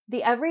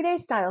The Everyday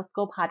Style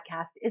School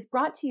podcast is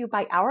brought to you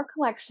by our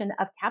collection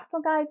of capsule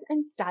guides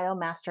and style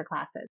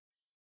masterclasses.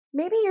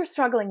 Maybe you're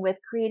struggling with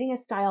creating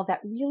a style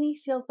that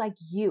really feels like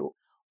you,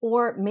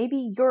 or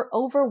maybe you're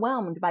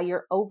overwhelmed by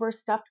your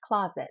overstuffed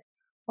closet,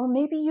 or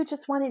maybe you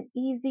just want an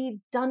easy,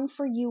 done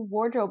for you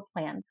wardrobe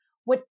plan.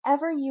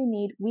 Whatever you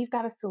need, we've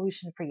got a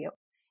solution for you.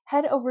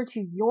 Head over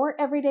to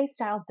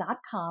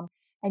youreverydaystyle.com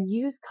and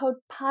use code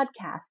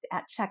podcast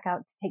at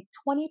checkout to take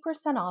 20%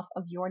 off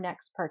of your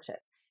next purchase.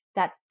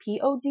 That's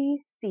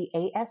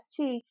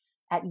PODCAST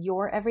at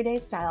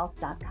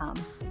youreverydaystyle.com.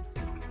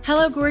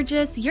 Hello,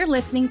 gorgeous. You're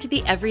listening to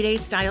the Everyday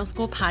Style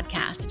School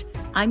podcast.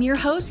 I'm your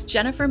host,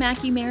 Jennifer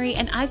Mackey-Mary,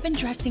 and I've been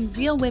dressing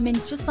real women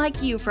just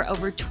like you for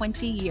over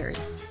 20 years.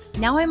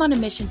 Now I'm on a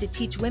mission to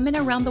teach women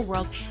around the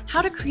world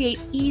how to create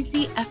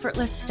easy,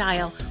 effortless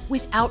style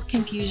without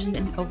confusion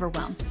and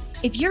overwhelm.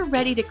 If you're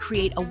ready to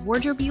create a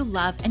wardrobe you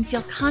love and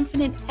feel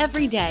confident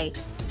every day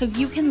so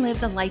you can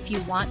live the life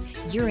you want,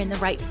 you're in the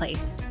right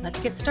place. Let's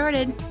get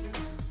started.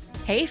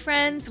 Hey,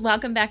 friends.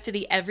 Welcome back to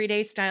the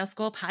Everyday Style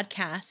School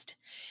podcast.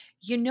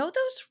 You know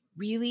those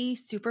really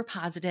super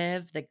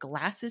positive, the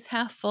glass is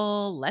half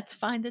full, let's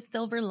find the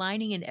silver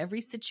lining in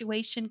every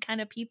situation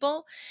kind of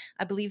people?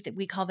 I believe that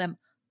we call them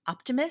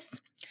optimists.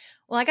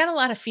 Well, I got a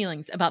lot of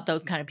feelings about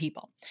those kind of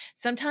people.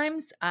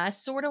 Sometimes I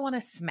sort of want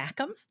to smack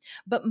them,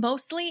 but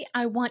mostly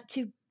I want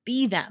to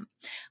be them.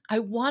 I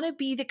want to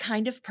be the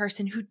kind of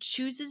person who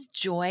chooses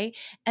joy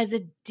as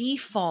a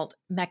default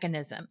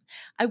mechanism.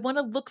 I want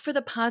to look for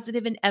the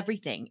positive in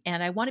everything,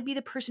 and I want to be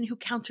the person who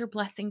counts her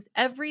blessings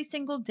every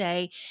single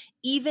day,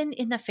 even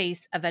in the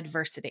face of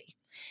adversity.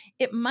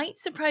 It might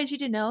surprise you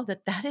to know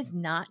that that is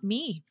not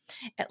me.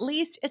 At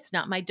least it's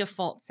not my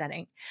default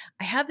setting.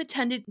 I have the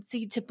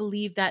tendency to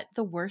believe that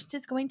the worst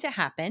is going to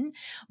happen,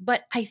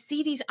 but I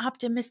see these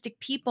optimistic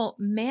people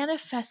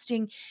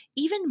manifesting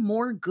even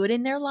more good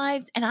in their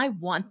lives, and I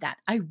want that.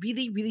 I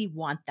really, really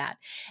want that.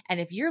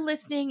 And if you're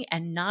listening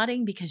and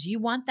nodding because you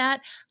want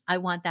that, I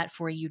want that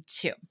for you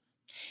too.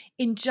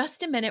 In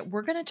just a minute,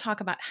 we're going to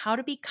talk about how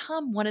to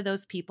become one of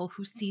those people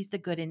who sees the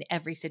good in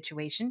every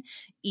situation,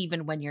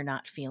 even when you're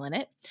not feeling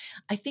it.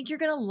 I think you're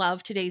going to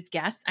love today's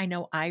guest. I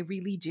know I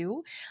really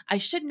do. I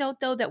should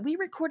note, though, that we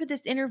recorded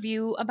this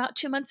interview about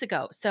 2 months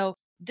ago. So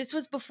this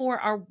was before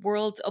our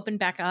worlds opened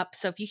back up.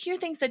 So if you hear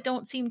things that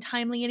don't seem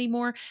timely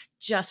anymore,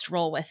 just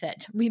roll with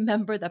it.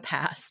 Remember the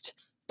past.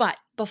 But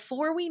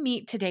before we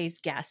meet today's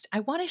guest, I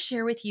want to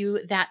share with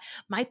you that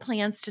my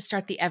plans to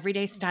start the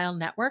Everyday Style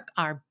Network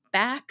are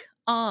back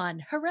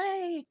on.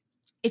 Hooray!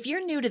 If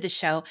you're new to the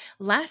show,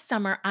 last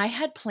summer I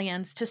had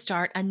plans to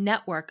start a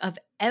network of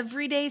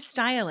everyday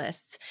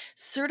stylists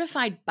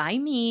certified by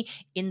me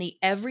in the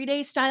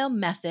everyday style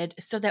method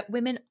so that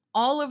women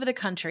all over the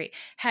country,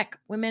 heck,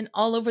 women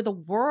all over the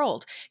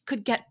world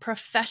could get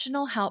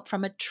professional help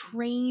from a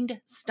trained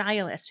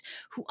stylist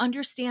who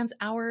understands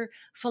our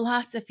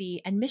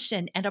philosophy and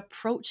mission and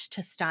approach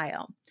to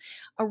style.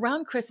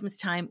 Around Christmas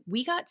time,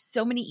 we got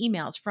so many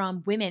emails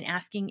from women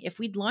asking if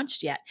we'd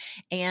launched yet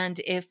and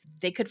if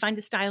they could find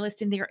a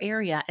stylist in their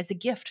area as a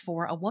gift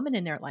for a woman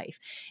in their life.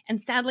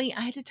 And sadly,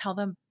 I had to tell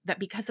them that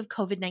because of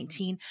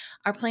COVID-19,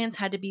 our plans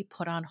had to be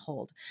put on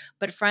hold.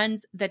 But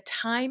friends, the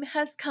time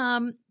has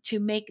come to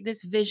make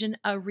this vision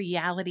a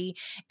reality,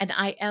 and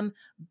I am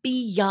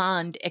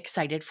beyond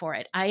excited for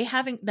it. I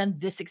haven't been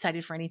this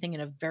excited for anything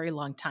in a very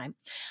long time.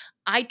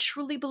 I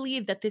truly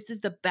believe that this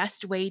is the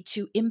best way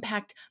to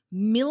impact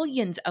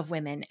millions of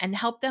women and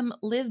help them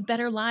live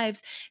better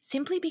lives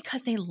simply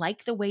because they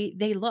like the way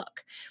they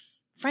look.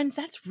 Friends,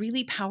 that's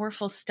really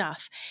powerful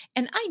stuff.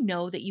 And I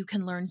know that you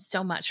can learn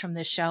so much from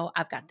this show.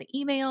 I've got the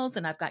emails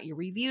and I've got your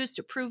reviews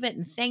to prove it.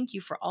 And thank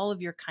you for all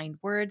of your kind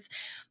words.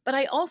 But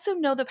I also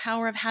know the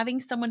power of having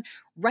someone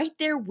right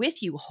there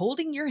with you,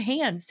 holding your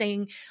hand,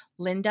 saying,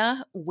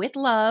 Linda, with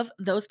love,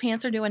 those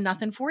pants are doing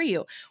nothing for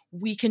you.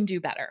 We can do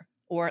better.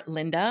 Or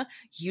Linda,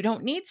 you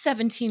don't need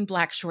 17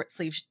 black short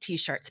sleeve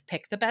t-shirts.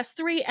 Pick the best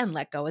 3 and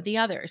let go of the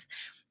others.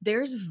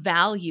 There's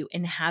value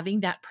in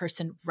having that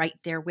person right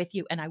there with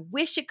you. And I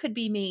wish it could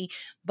be me,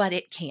 but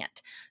it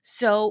can't.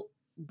 So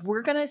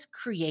we're going to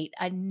create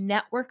a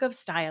network of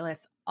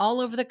stylists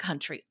all over the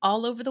country,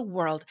 all over the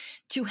world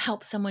to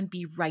help someone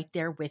be right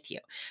there with you.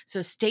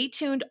 So stay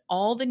tuned.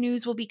 All the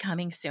news will be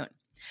coming soon.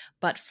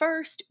 But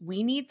first,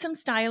 we need some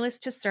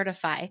stylists to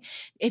certify.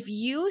 If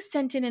you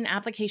sent in an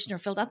application or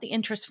filled out the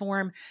interest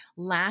form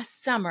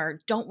last summer,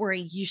 don't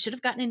worry, you should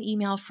have gotten an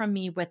email from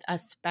me with a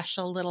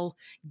special little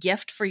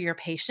gift for your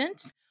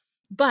patients.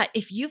 But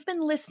if you've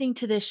been listening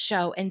to this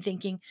show and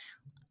thinking,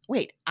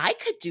 wait, I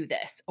could do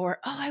this, or,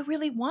 oh, I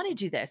really want to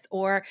do this,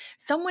 or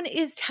someone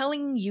is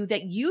telling you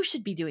that you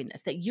should be doing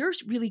this, that you're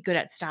really good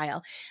at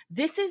style,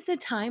 this is the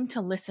time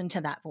to listen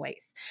to that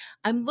voice.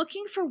 I'm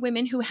looking for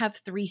women who have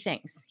 3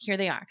 things. Here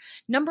they are.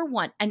 Number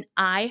 1, an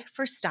eye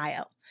for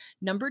style.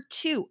 Number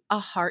 2, a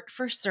heart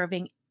for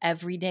serving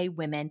everyday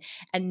women.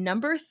 And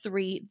number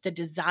 3, the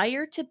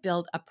desire to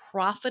build a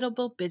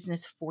profitable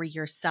business for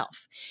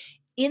yourself.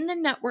 In the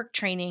network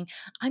training,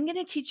 I'm going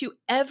to teach you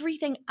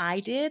everything I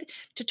did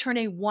to turn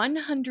a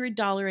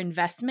 $100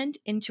 investment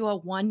into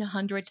a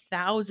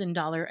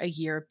 $100,000 a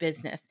year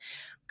business.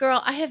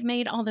 Girl, I have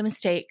made all the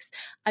mistakes.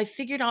 I've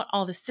figured out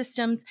all the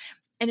systems.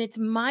 And it's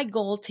my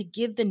goal to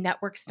give the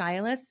network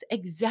stylists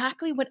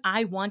exactly what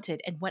I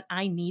wanted and what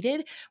I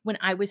needed when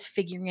I was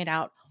figuring it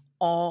out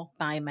all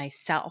by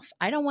myself.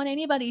 I don't want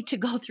anybody to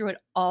go through it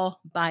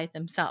all by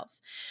themselves.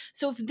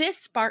 So if this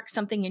sparks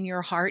something in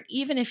your heart,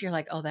 even if you're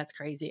like, oh, that's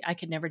crazy, I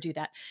could never do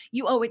that,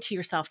 you owe it to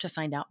yourself to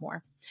find out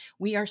more.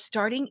 We are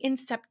starting in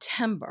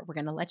September. We're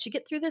going to let you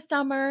get through the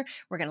summer.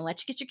 We're going to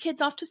let you get your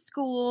kids off to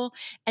school.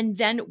 And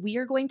then we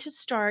are going to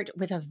start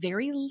with a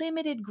very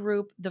limited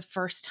group the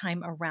first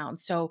time around.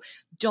 So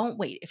don't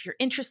wait. If you're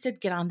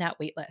interested, get on that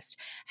wait list.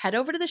 Head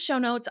over to the show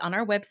notes on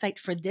our website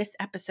for this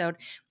episode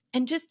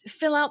and just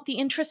fill out the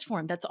interest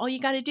form. That's all you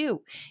got to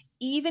do.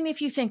 Even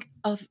if you think,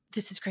 oh,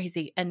 this is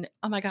crazy. And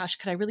oh my gosh,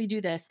 could I really do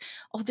this?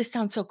 Oh, this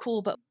sounds so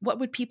cool, but what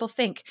would people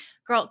think?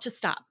 Girl, just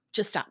stop.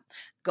 Just stop.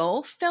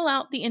 Go fill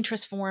out the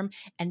interest form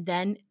and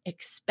then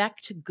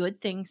expect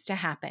good things to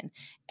happen.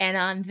 And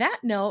on that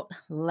note,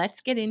 let's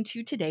get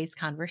into today's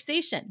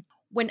conversation.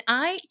 When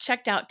I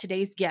checked out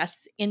today's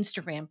guest's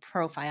Instagram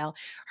profile,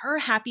 her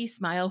happy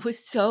smile was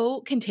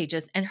so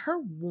contagious and her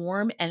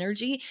warm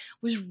energy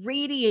was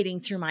radiating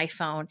through my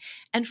phone.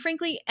 And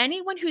frankly,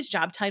 anyone whose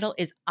job title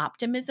is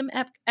optimism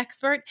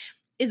expert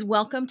is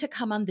welcome to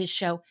come on this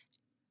show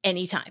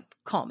anytime.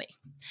 Call me.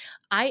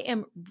 I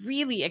am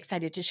really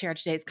excited to share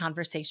today's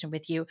conversation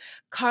with you.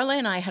 Karla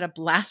and I had a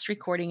blast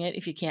recording it,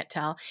 if you can't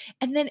tell.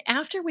 And then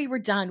after we were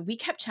done, we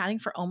kept chatting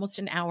for almost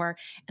an hour.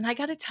 And I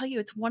got to tell you,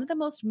 it's one of the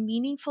most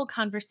meaningful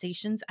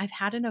conversations I've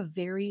had in a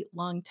very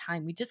long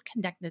time. We just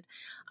connected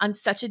on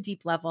such a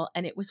deep level,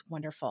 and it was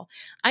wonderful.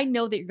 I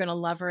know that you're going to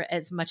love her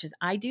as much as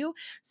I do.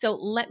 So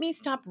let me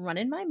stop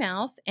running my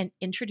mouth and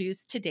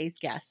introduce today's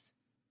guest.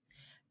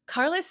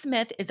 Karla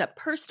Smith is a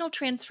personal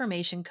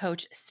transformation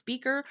coach,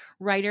 speaker,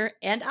 writer,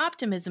 and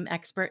optimism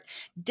expert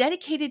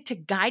dedicated to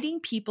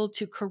guiding people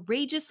to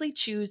courageously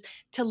choose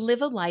to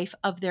live a life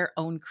of their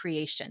own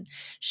creation.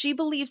 She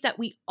believes that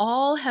we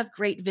all have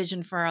great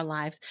vision for our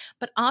lives,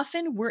 but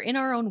often we're in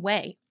our own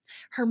way.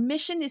 Her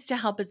mission is to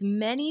help as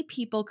many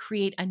people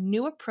create a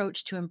new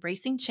approach to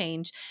embracing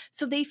change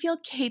so they feel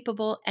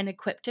capable and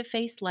equipped to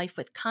face life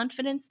with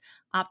confidence,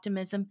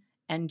 optimism,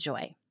 and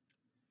joy.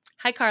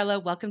 Hi, Karla.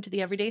 Welcome to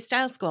the Everyday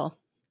Style School.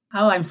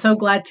 Oh, I'm so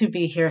glad to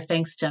be here.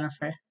 Thanks,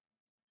 Jennifer.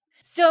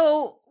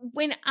 So,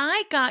 when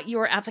I got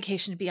your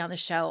application to be on the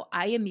show,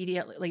 I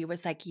immediately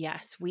was like,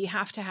 yes, we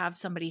have to have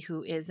somebody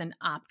who is an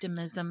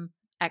optimism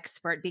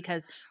expert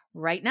because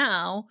right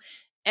now,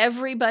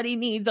 everybody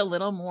needs a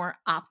little more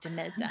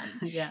optimism.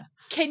 Yeah.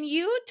 Can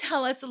you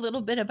tell us a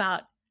little bit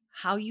about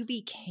how you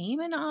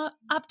became an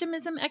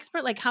optimism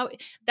expert? Like how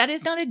that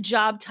is not a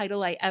job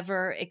title I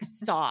ever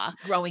saw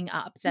growing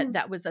up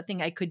that was a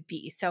thing I could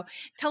be. So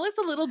tell us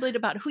a little bit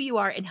about who you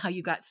are and how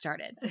you got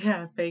started.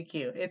 Yeah, thank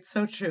you. It's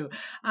so true.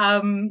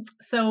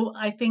 So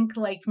I think,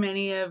 like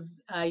many of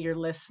your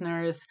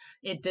listeners,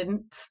 it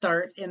didn't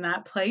start in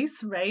that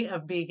place, right,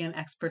 of being an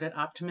expert at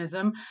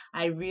optimism.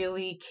 I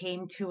really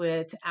came to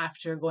it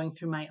after going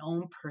through my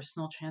own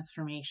personal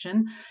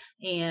transformation.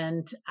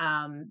 And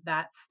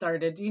that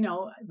started,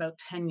 about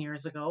 10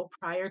 years ago.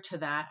 Prior to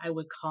that, I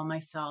would call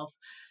myself,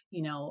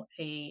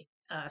 a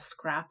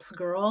scraps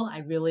girl.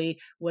 I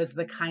really was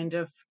the kind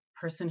of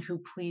person who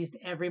pleased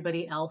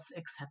everybody else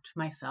except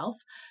myself.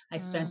 I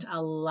spent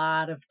a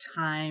lot of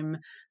time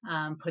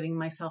putting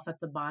myself at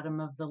the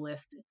bottom of the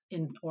list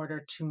in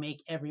order to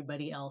make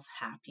everybody else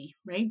happy,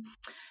 right?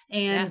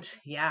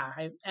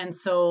 Yeah. And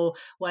so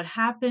what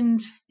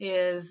happened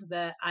is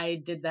that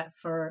I did that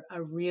for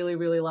a really,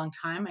 really long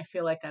time. I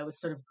feel like I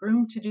was sort of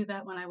groomed to do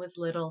that when I was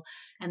little.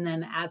 And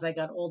then as I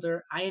got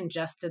older, I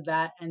ingested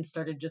that and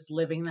started just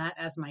living that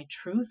as my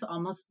truth,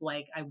 almost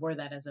like I wore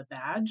that as a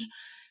badge.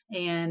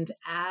 And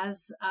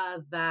as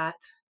that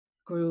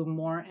grew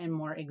more and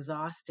more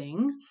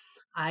exhausting,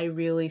 I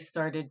really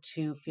started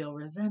to feel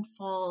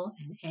resentful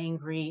and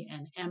angry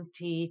and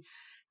empty.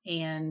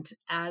 And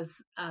as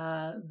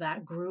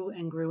that grew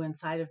and grew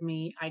inside of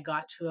me, I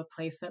got to a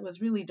place that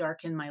was really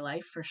dark in my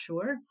life for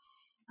sure.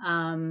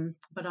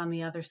 But on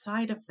the other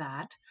side of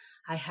that,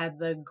 I had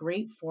the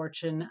great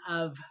fortune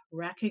of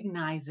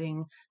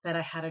recognizing that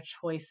I had a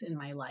choice in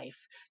my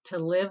life to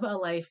live a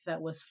life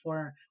that was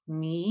for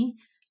me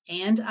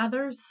and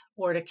others,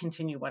 or to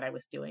continue what I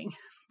was doing.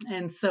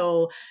 And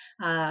so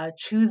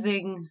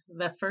choosing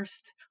the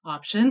first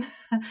option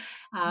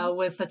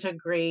was such a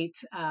great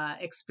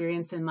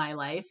experience in my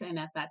life. And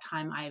at that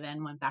time, I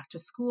then went back to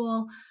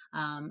school.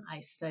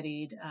 I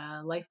studied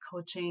life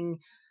coaching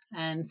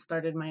and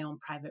started my own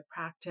private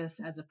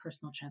practice as a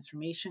personal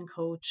transformation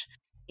coach.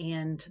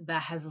 And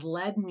that has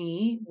led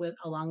me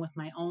along with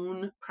my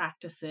own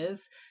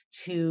practices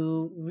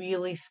to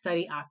really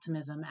study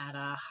optimism at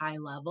a high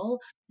level.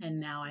 And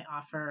now I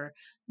offer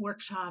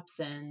workshops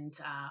and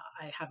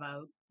I have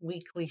a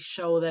weekly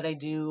show that I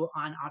do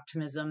on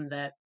optimism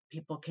that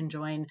people can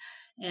join.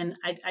 And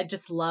I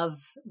just love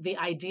the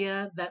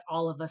idea that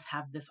all of us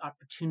have this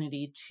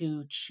opportunity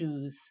to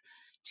choose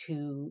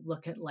to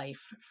look at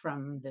life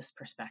from this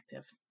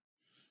perspective.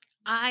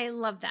 I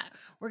love that.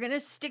 We're going to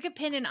stick a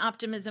pin in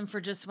optimism for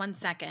just 1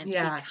 second,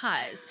 Yeah.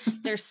 because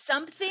there's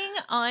something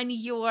on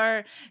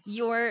your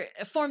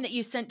form that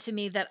you sent to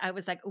me that I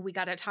was like, oh, we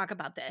got to talk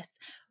about this.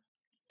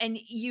 And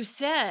you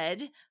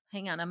said,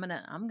 hang on, I'm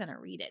going to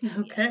read it to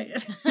Okay.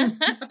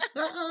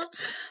 you.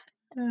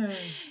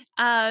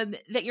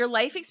 That your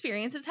life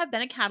experiences have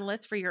been a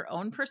catalyst for your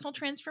own personal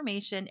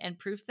transformation and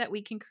proof that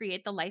we can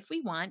create the life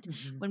we want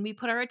Mhm. when we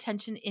put our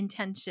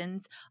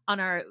intentions on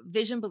our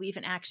vision, belief,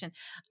 and action.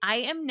 I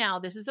am now,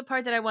 this is the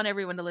part that I want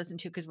everyone to listen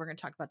to, because we're going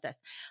to talk about this.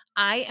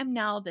 I am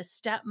now the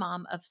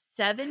stepmom of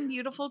 7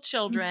 beautiful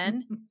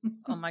children.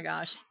 Oh my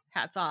gosh,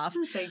 hats off.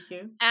 Thank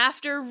you.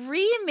 After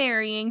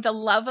remarrying the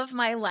love of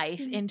my life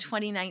in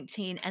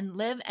 2019 and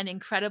live an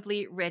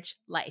incredibly rich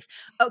life.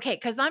 Okay,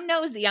 because I'm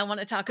nosy, I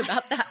want to talk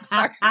about that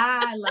part.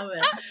 I love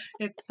it.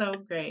 It's so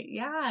great.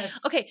 Yes.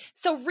 Okay,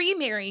 so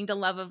remarrying the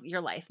love of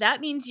your life.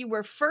 That means you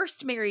were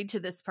first married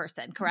to this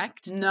person,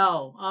 correct?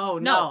 No. Oh,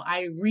 No. no.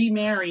 I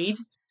remarried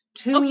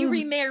Oh, you to,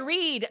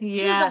 remarried to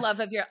the love yes.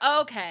 of your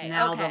Okay,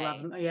 Now the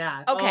love. okay.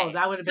 Yeah. Oh, Okay.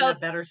 that would have been So a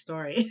better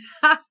story.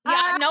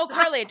 yeah, no,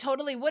 Carly, it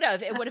totally would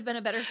have. It would have been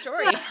a better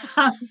story.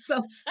 I'm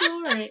so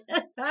sorry.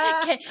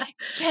 Can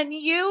can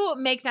you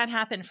make that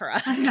happen for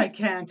us? I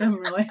can't. I'm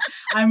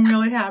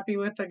really happy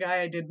with the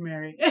guy I did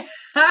marry.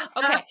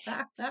 Okay.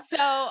 So,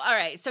 all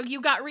right. So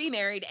you got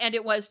remarried and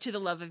it was to the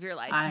love of your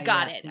life.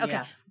 Got Yeah, it. Okay.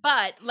 yes.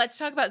 But let's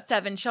talk about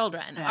 7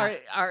 children. Yeah.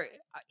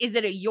 Is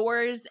it a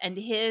yours and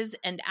his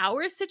and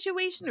ours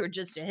situation, or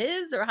just a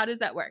his, or how does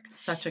that work?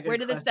 Such a Where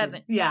good do the question.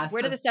 7 Yeah.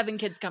 Where do the 7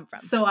 kids come from?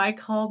 So I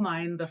call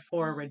mine the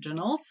 4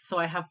 originals. So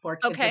I have 4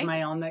 kids of Okay.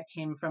 my own that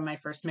came from my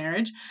first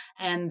marriage.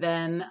 And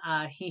then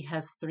he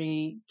has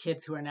 3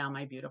 kids who are now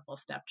my beautiful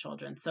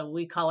stepchildren. So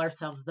we call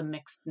ourselves the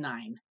mixed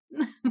 9.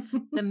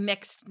 The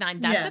mixed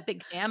 9. That's Yeah. a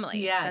big family.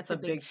 Yeah, it's That's a a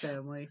big. big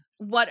family.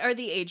 What are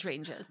the age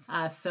ranges?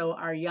 So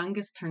our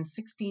youngest turned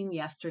 16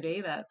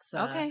 yesterday.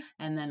 Okay.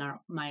 And then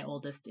my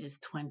oldest is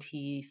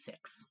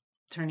 26,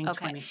 turning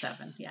Okay.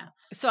 27. Yeah.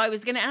 So I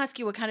was going to ask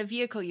you what kind of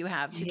vehicle you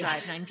have to Yeah.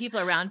 drive 9 people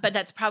around, but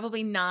that's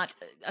probably not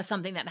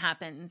something that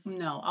happens.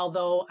 No,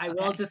 although I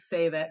will Okay. just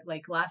say that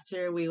like last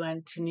year we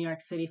went to New York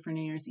City for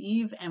New Year's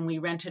Eve and we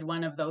rented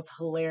one of those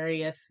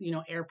hilarious,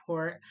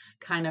 airport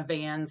kind of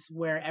vans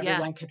where Yeah.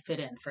 everyone could fit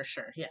in for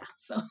sure. Yeah.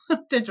 So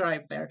to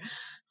drive there.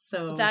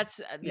 So That's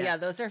yeah.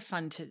 those are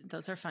fun to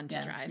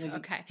Yeah. drive. Mhm.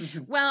 Okay.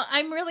 Mhm. Well,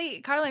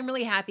 Carla, I'm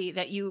really happy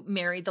that you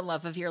married the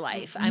love of your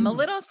life. I'm a Mhm.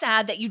 little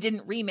sad that you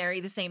didn't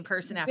remarry the same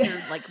person after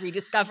like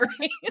rediscovering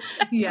that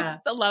it was Yeah.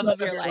 the love Love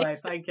of of your your life. life.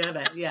 I get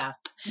it. Yeah.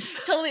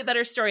 Totally a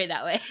better story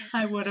that way.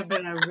 I would have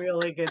been a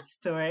really good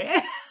story.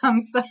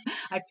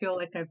 I feel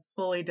like I've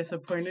fully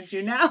disappointed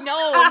you now.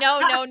 No, no,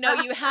 no, no,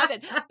 you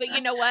haven't. But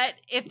you know what?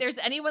 If there's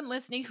anyone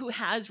listening who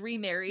has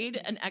remarried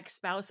an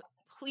ex-spouse,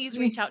 please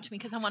reach out to me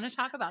because I want to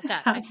talk about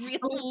that. I really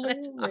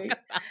want to talk Absolutely.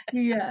 about it.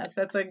 Yeah,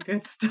 that's a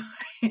good story.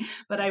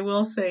 But I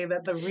will say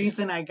that the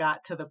reason I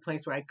got to the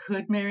place where I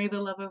could marry the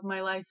love of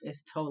my life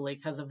is totally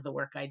because of the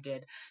work I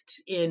did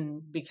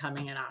in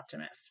becoming an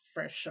optimist,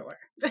 for sure.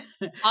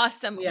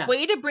 Awesome. Yeah.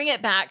 Way to bring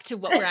it back to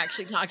what we're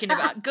actually talking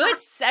about. Good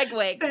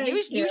segue. You Thank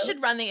you you.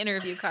 should run the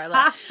interview,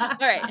 Carla. All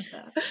right.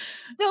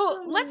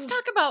 So let's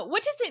talk about,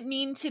 what does it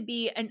mean to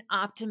be an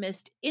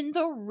optimist in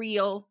the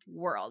real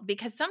world?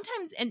 Because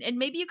sometimes, and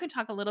maybe you can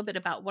talk a little bit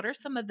about what are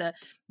some of the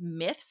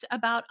myths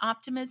about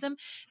optimism?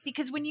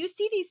 Because when you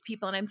see these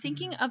people, and I'm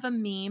thinking of a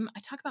meme, I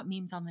talk about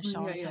memes on the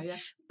show all Yeah, the yeah, time, yeah.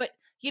 but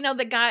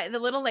the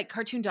little like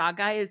cartoon dog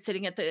guy is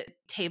sitting at the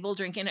table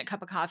drinking a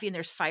cup of coffee and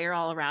there's fire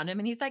all around him.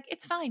 And he's like,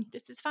 it's fine.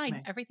 This is fine.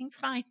 Right, Everything's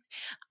fine.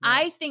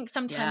 right. I think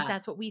sometimes Yeah.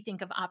 that's what we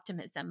think of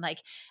optimism. Like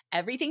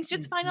everything's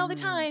just fine all the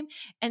Hmm. time.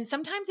 And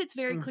sometimes it's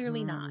very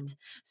clearly Hmm. not.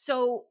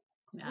 So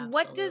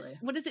Absolutely.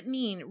 what does it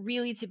mean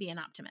really to be an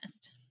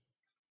optimist?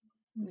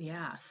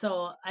 Yeah,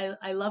 so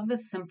I love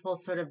this simple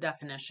sort of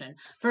definition.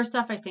 First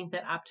off, I think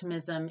that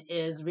optimism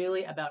is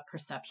really about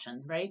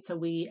perception, right? So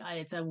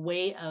it's a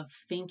way of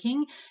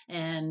thinking,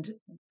 and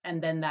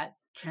then that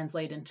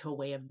translate into a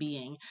way of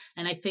being.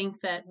 And I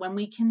think that when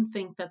we can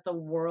think that the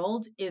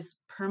world is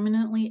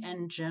permanently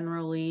and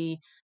generally,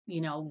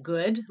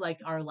 good, like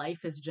our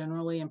life is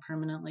generally and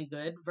permanently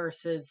good,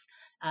 versus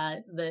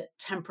the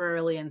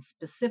temporarily and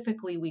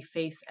specifically we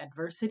face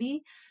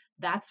adversity,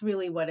 that's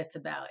really what it's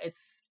about.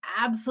 It's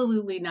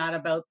absolutely not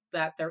about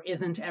that there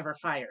isn't ever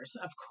fires.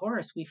 Of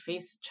course, we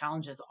face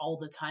challenges all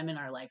the time in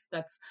our life.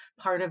 That's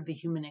part of the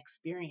human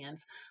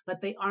experience, but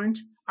they aren't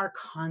our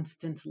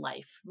constant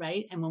life,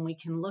 right? And when we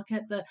can look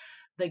at the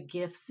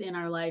gifts in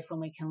our life, when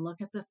we can look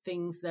at the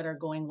things that are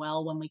going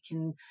well, when we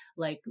can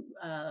like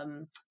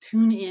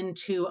tune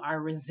into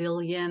our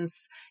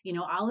resilience,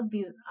 all of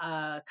these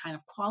kind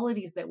of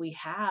qualities that we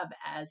have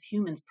as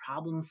humans,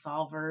 problem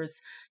solvers,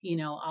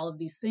 all of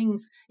these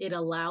things, it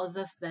allows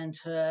us then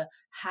to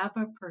have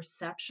a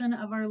perception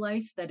of our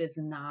life that is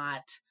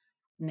not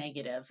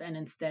negative and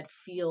instead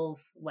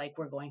feels like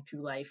we're going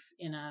through life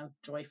in a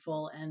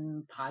joyful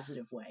and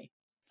positive way.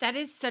 That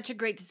is such a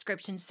great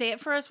description. Say it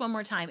for us one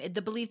more time.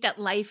 The belief that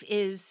life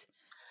is.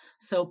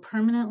 So,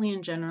 permanently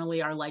and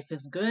generally, our life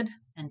is good,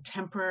 and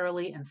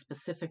temporarily and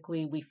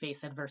specifically, we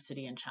face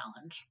adversity and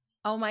challenge.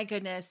 Oh my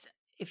goodness.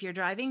 If you're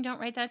driving, don't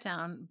write that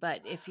down.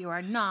 But if you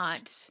are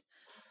not,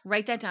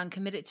 write that down,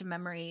 commit it to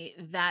memory.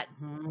 That,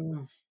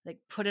 Mhm. like,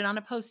 put it on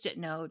a Post-it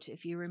note.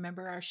 If you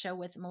remember our show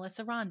with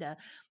Melissa Rhonda,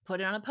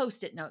 put it on a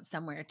Post-it note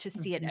somewhere to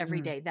see it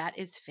every Mhm. day. That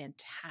is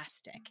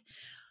fantastic.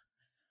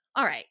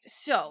 All right.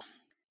 So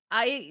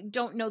I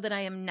don't know that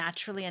I am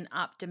naturally an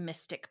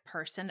optimistic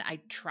person. I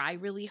try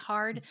really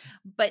hard,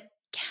 but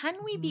can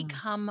we Mhm.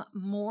 become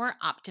more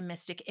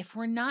optimistic if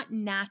we're not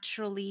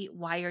naturally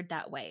wired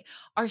that way?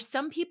 Are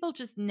some people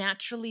just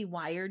naturally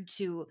wired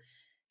to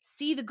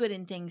see the good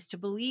in things, to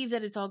believe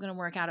that it's all going to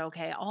work out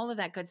okay, all of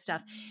that good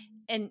stuff?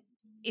 And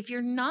if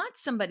you're not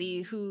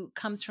somebody who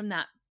comes from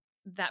that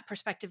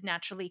perspective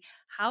naturally,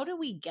 how do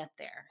we get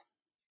there?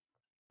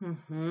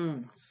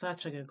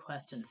 Such a good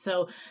question.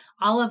 So,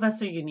 all of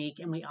us are unique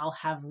and we all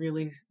have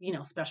really,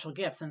 special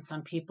gifts. And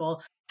some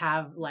people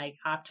have like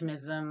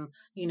optimism,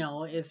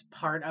 is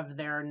part of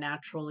their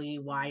naturally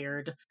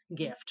wired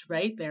gift,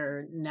 right?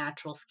 Their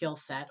natural skill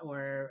set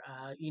or,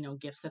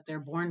 gifts that they're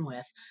born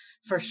with.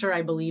 For sure,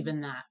 I believe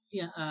in that.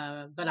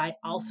 Yeah, but I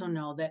also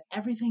know that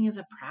everything is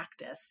a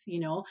practice.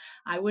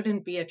 I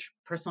wouldn't be a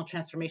personal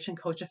transformation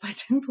coach if I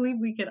didn't believe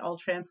we could all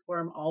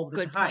transform all the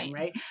Good time, point.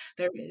 right?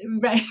 There,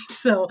 right.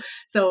 So,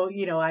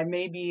 I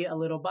may be a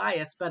little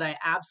biased, but I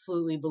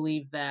absolutely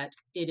believe that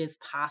it is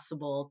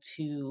possible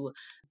to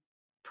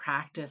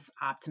practice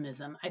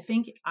optimism. I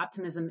think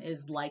optimism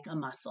is like a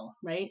muscle,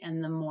 right?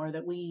 And the more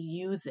that we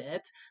use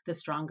it, the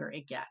stronger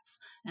it gets.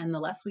 And the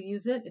less we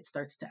use it, it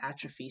starts to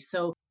atrophy.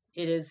 So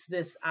it is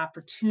this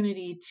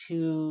opportunity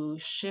to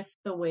shift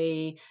the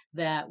way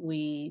that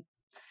we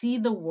see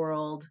the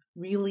world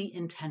really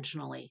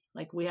intentionally.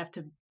 Like we have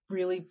to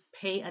really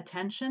pay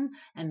attention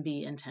and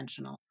be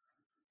intentional.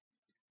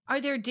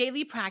 Are there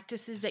daily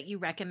practices that you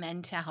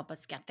recommend to help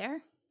us get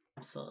there?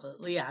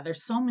 Absolutely. Yeah.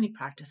 There's so many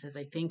practices.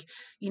 I think,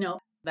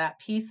 that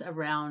piece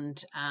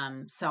around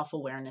self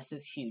awareness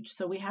is huge.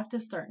 So we have to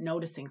start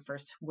noticing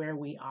first where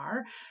we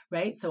are,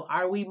 right? So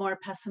are we more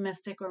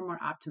pessimistic or more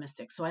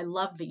optimistic? So I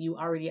love that you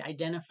already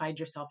identified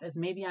yourself as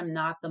maybe I'm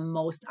not the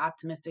most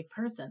optimistic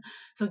person.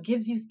 So it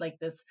gives you like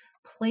this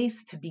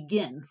place to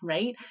begin,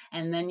 right?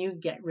 And then you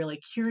get really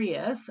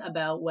curious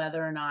about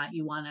whether or not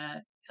you want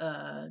to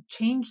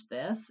change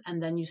this,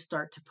 and then you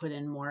start to put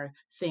in more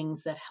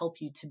things that help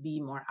you to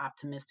be more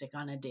optimistic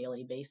on a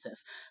daily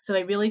basis. So I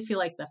really feel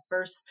like the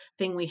first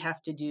thing we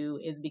have to do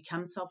is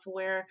become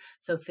self-aware.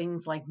 So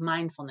things like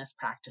mindfulness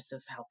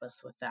practices help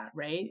us with that,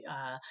 right?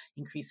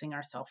 Increasing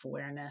our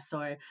self-awareness,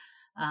 or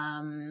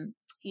um,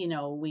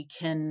 we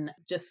can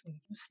just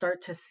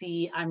start to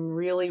see I'm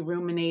really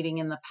ruminating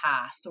in the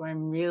past, or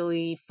I'm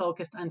really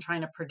focused on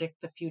trying to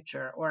predict the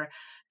future, or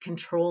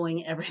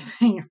controlling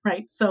everything,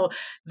 right? So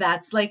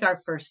that's like our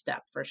first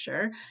step for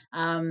sure.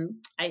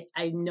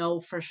 I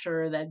know for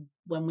sure that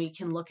when we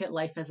can look at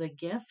life as a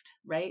gift,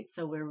 right?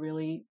 So we're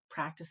really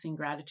practicing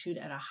gratitude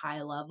at a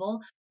high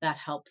level. That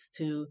helps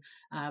to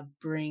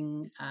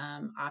bring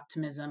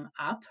optimism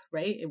up,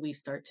 right? We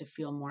start to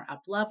feel more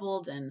up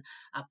leveled and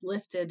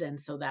uplifted. And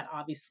so that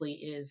obviously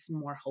is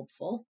more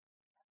hopeful.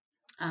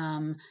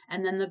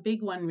 And then the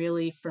big one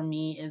really for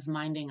me is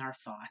minding our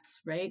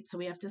thoughts, right? So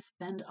we have to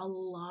spend a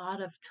lot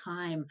of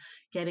time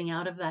getting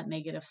out of that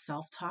negative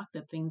self-talk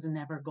that things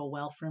never go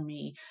well for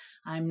me.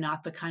 I'm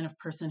not the kind of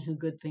person who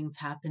good things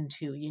happen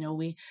to.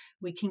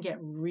 We can get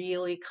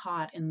really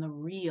caught in the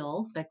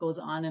reel that goes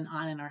on in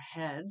our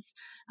heads,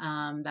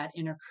 that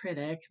inner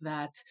critic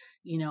that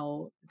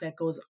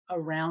goes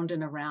around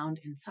and around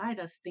inside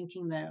us,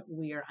 thinking that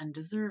we are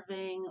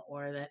undeserving,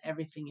 or that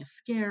everything is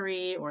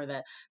scary, or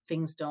that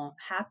things don't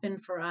happen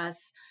for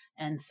us.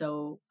 And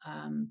so,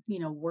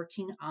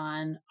 working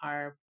on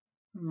our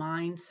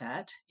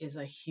mindset is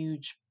a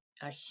huge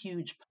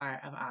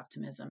part of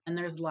optimism. And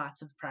there's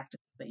lots of practice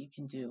that you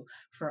can do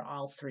for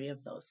all three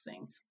of those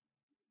things.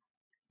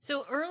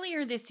 So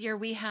earlier this year,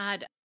 we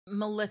had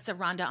Melissa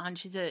Rhonda on.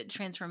 She's a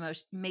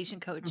transformation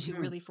coach who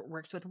Hmm. really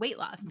works with weight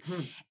loss.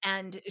 Hmm.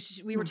 And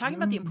we were talking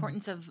about the Hmm.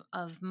 importance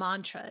of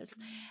mantras.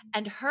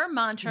 And her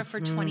mantra for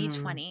Hmm.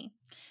 2020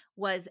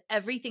 was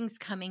everything's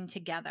coming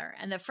together.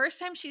 And the first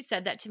time she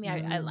said that to me,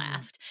 I Hmm.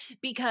 laughed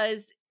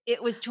because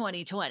it was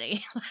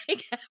 2020.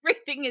 Like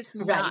everything is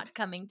Right. not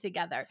coming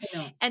together. I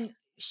know. And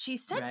she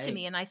said to Right.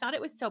 me, and I thought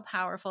it was so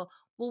powerful,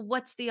 well,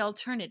 what's the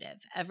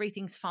alternative?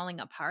 Everything's falling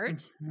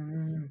apart.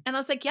 Hmm. And I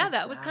was like, yeah,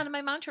 that was kind Exactly. of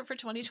my mantra for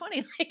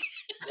 2020. Like,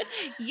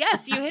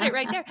 yes, you hit it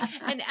right there.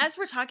 And as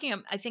we're talking,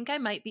 I think I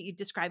might be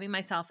describing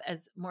myself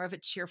as more of a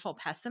cheerful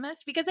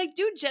pessimist because I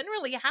do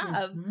generally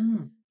have,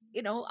 Hmm.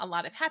 a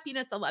lot of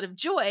happiness, a lot of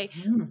joy.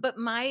 Hmm. But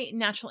my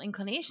natural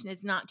inclination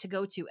is not to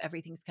go to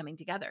everything's coming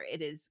together.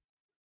 It is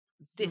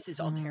this is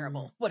all Mhm.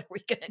 terrible. What are we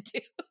going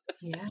to do?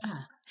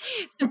 Yeah.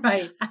 So,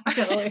 Right. I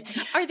totally.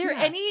 are there Yeah.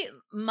 any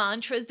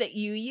mantras that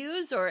you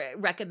use or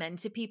recommend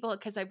to people?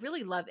 Because I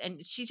really love,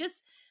 and she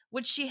just,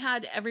 what she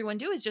had everyone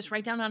do is just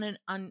write down on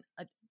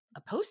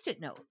a post-it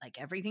note, like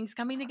everything's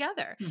coming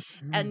together.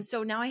 Mhm. And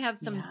so now I have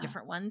some Yeah.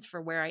 different ones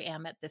for where I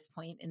am at this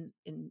point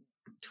in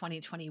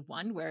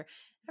 2021, where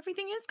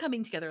everything is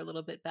coming together a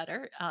little bit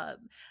better. Are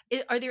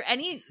there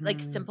any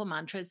like Mhm. simple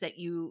mantras that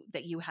you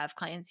have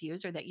clients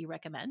use or that you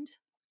recommend?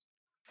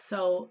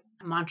 So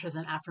mantras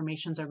and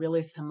affirmations are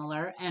really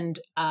similar, and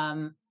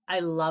I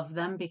love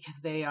them because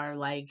they are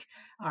like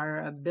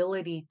our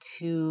ability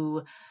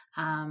to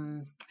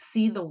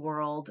see the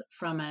world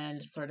from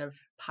a sort of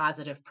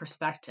positive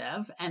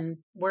perspective, and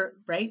we're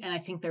right. And I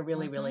think they're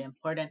really, really Hmm.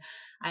 important.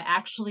 I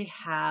actually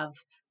have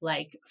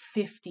like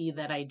 50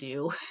 that I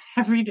do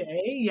every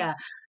day. Yeah,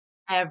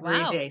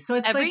 every Wow. day. So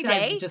it's Every like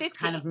I've day, just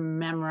kind of 50.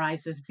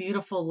 memorized this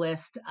beautiful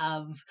list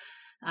of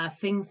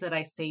things that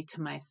I say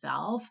to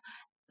myself.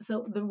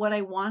 So what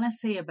I want to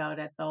say about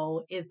it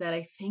though is that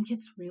I think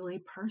it's really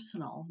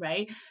personal,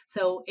 right?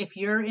 So if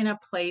you're in a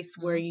place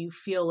where Mhm. you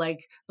feel like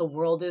the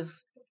world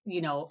is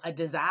a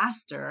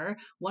disaster,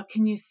 what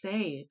can you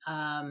say?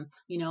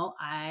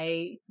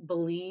 I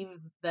believe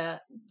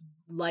that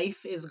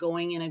life is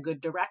going in a good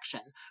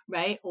direction,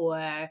 right?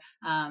 Or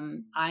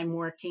I'm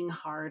working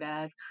hard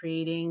at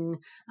creating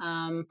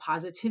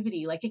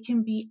positivity. Like it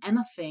can be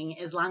anything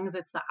as long as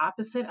it's the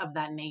opposite of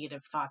that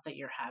negative thought that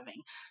you're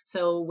having.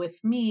 So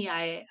with me,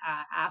 I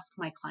ask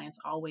my clients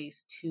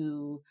always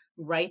to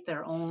write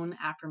their own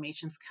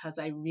affirmations because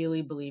I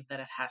really believe that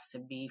it has to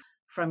be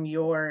from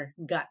your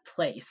gut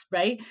place,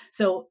 right?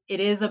 So it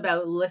is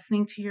about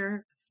listening to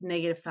your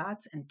negative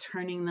thoughts and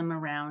turning them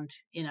around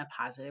in a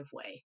positive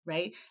way,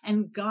 right?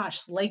 And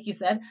gosh, like you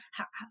said,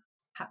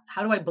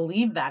 how do I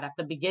believe that at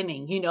the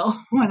beginning?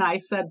 When I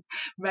said,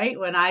 right,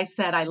 when I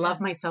said I Yeah. love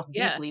myself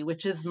Yeah. deeply,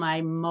 which is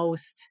my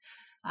most,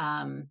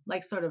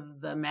 like sort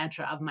of the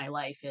mantra of my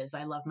life is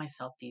I love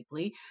myself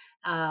deeply.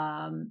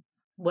 Um,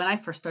 when I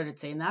first started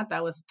saying that,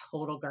 that was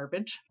total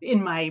garbage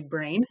in my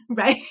brain,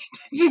 right?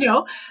 you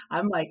know,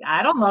 I'm like,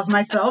 I don't love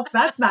myself.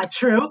 That's not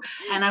true.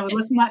 And I would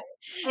look my,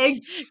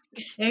 ex-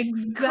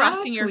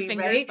 Crossing your exactly,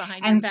 fingers right?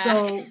 behind your And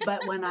back. so,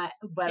 but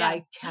Yeah.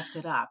 I kept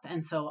it up.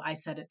 And so I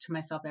said it to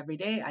myself every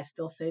day. I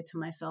still say it to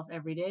myself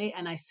every day.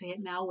 And I say it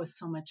now with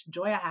so much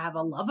joy. I have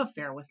a love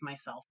affair with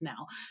myself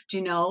now, do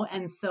you know?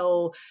 And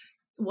so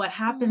what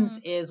happens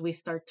Mhm. is we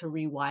start to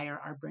rewire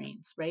our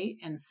brains, right?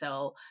 And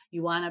so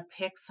you want to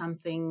pick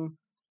something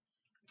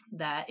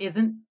that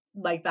isn't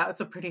like that's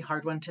a pretty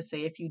hard one to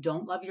say. If you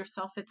don't love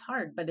yourself, it's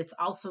hard, but it's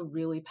also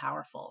really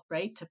powerful,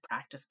 right? To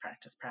practice,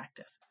 practice,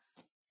 practice.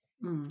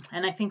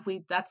 And I think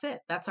that's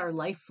it. That's our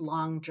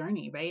lifelong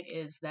journey, right?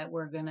 Is that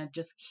we're going to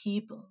just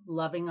keep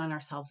loving on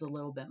ourselves a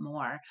little bit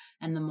more.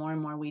 And the more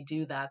and more we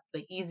do that,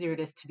 the easier it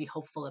is to be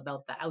hopeful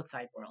about the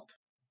outside world.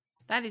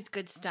 That is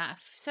good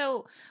stuff.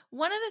 So,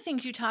 one of the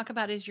things you talk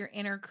about is your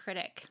inner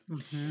critic.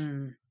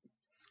 Hmm.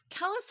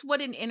 Tell us what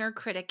an inner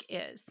critic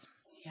is.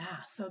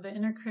 Yeah, so the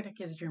inner critic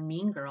is your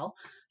mean girl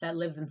that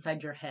lives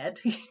inside your head,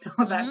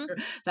 that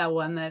Mhm. that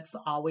one that's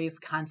always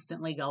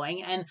constantly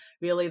going. And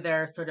really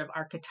there are sort of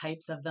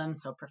archetypes of them.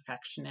 So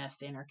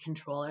perfectionist, inner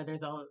controller,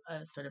 there's a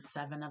sort of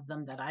 7 of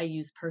them that I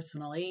use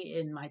personally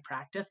in my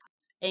practice.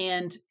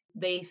 And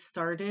they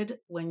started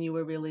when you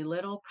were really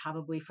little,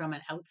 probably from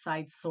an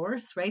outside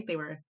source, right? They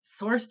were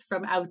sourced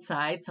from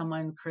outside,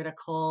 someone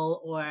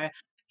critical or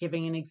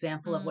giving an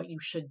example of Mm. what you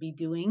should be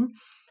doing.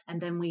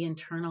 And then we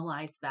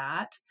internalize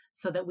that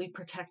so that we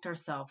protect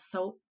ourselves.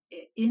 So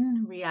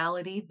in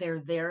reality,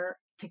 they're there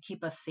to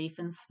keep us safe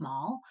and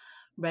small,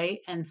 right?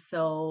 And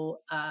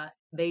so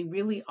they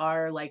really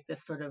are like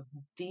this sort of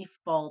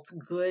default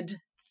good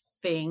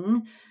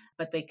thing,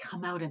 but they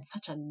come out in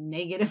such a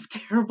negative,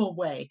 terrible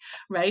way,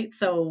 right?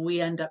 So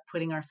we end up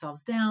putting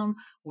ourselves down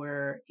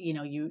where,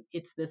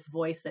 it's this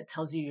voice that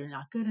tells you you're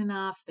not good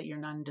enough, that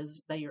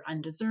that you're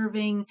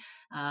undeserving,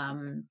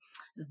 um,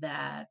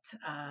 that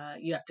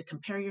you have to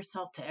compare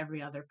yourself to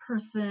every other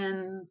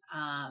person,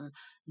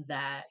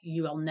 that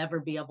you will never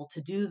be able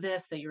to do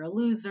this, that you're a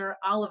loser,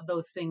 all of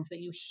those things that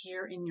you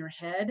hear in your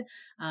head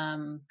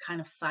kind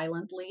of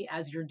silently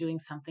as you're doing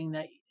something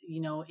that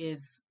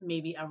is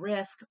maybe a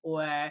risk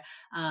or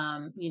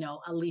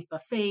a leap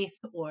of faith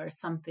or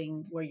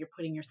something where you're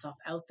putting yourself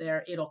out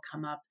there. It'll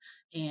come up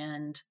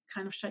and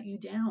kind of shut you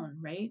down,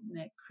 right? And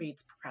it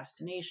creates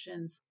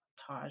procrastination,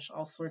 sabotage,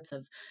 all sorts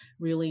of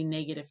really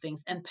negative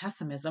things, and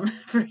pessimism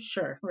for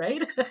sure,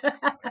 right?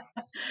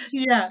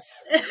 Yeah.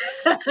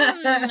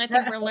 I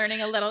think we're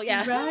learning a little.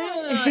 Yeah.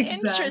 Right?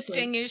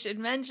 Exactly. Interesting. You should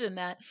mention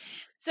that.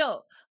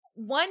 So,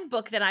 one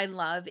book that I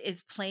love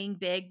is Playing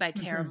Big by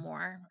Tara Mhm,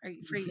 Moore.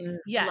 mhm.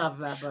 Yes. Love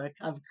that book.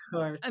 Of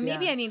course.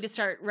 Maybe Yeah. I need to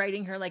start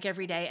writing her like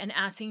every day and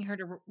asking her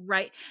to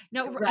write.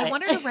 No, I Right.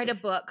 want her to write a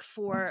book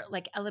for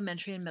like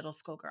elementary and middle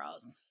school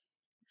girls.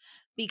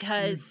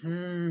 because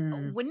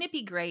Mhm. wouldn't it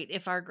be great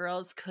if our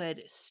girls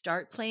could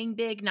start playing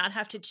big, not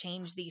have to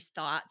change these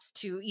thoughts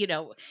to,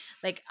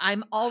 like,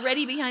 I'm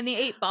already behind the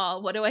 8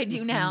 ball. What do I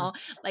do Mhm. now?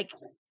 Like,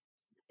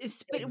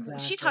 but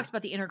she talks Exactly.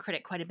 about the inner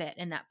critic quite a bit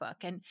in that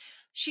book. And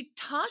she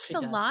talks She a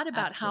does. lot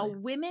about how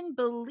Absolutely. women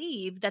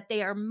believe that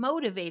they are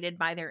motivated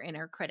by their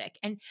inner critic.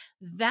 And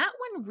that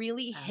one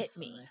really hit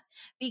me Absolutely.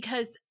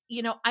 because,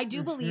 I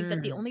do believe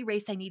that the Mhm. only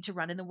race I need to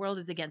run in the world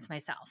is against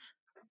myself.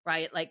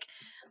 Right? Like,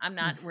 I'm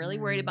not really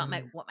worried about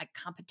Mhm. what my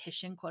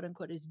competition, quote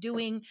unquote, is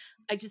doing.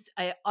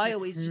 I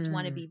always just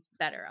want to Mhm. be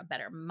better, a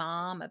better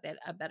mom, a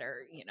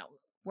better,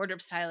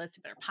 wardrobe stylist,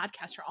 a better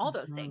podcaster, all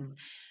those things.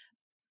 Mhm.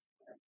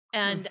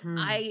 And Mhm.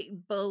 I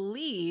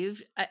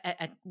believed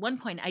at one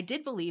point, I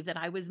did believe that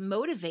I was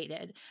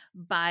motivated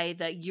by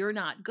the "you're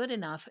not good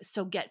enough,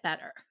 so get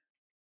better."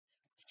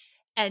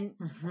 And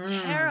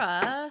Mhm.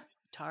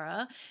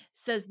 Tara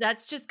says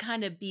that's just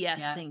kind of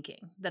BS Yeah.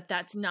 thinking, that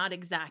that's not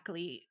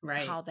exactly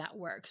Right. how that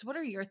works. What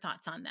are your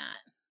thoughts on that?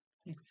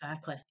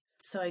 Exactly.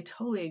 So I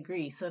totally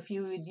agree. So if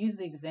you would use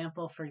the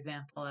example, for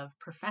example, of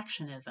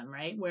perfectionism,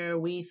 right, where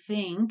we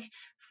think,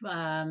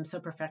 so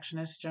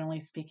perfectionists, generally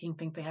speaking,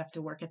 think they have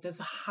to work at this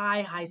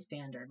high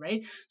standard,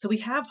 right? So we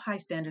have high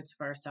standards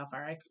for ourselves.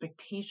 Our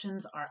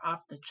expectations are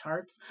off the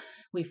charts.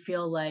 We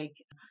feel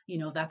like,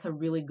 that's a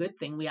really good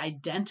thing. We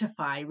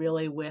identify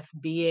really with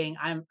being.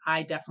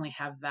 I definitely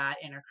have that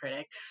inner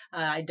critic,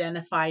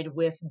 identified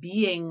with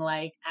being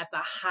like at the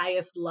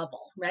highest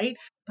level, right?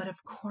 But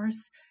of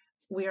course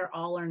we are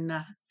all or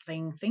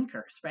nothing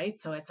thinkers, right?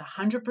 So it's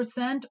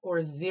 100%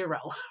 or zero,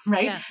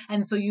 right? Yeah,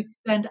 And so you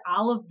spend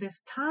all of this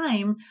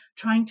time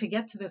trying to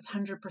get to this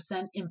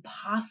 100%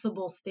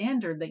 impossible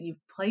standard that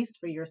you've placed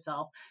for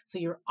yourself. So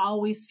you're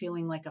always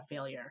feeling like a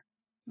failure,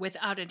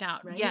 without a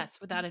doubt. right? Yes,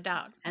 without a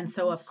doubt. And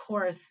so, of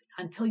course,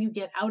 until you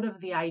get out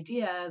of the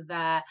idea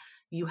that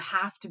you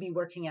have to be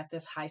working at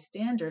this high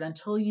standard,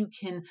 until you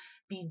can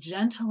be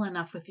gentle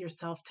enough with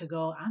yourself to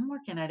go, I'm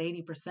working at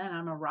 80%,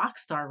 I'm a rock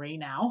star right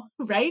now,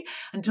 right?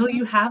 Until Mhm.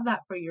 you have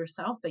that for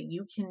yourself, that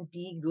you can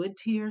be good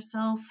to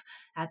yourself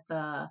at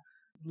the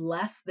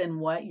less than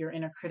what your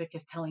inner critic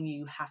is telling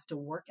you have to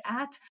work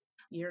at,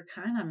 you're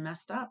kind of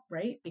messed up,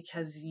 right?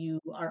 Because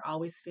you are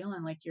always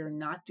feeling like you're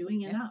not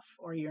doing Yeah. enough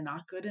or you're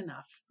not good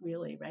enough,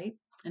 really, right?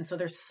 And so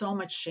there's so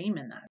much shame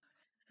in that.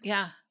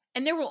 Yeah.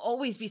 And there will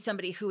always be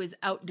somebody who is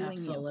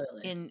outdoing you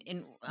Absolutely.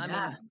 I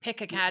Yeah. mean,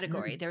 pick a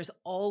category. Mhm. There's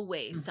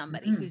always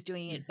somebody Mhm. who's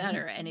doing it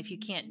better. Mhm. And if you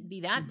can't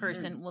be that Mhm.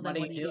 person, well, What then are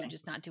what you do you do? doing?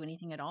 Just not do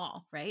anything at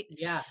all, right?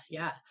 Yeah,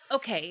 yeah.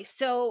 Okay.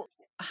 So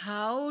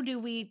how do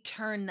we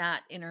turn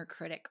that inner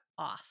critic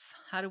off?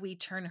 How do we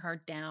turn her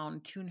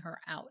down, tune her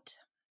out?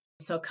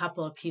 So a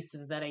couple of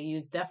pieces that I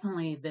use,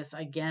 definitely this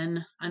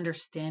again,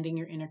 understanding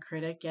your inner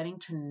critic, getting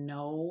to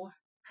know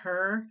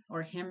her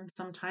or him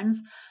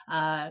sometimes,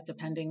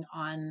 depending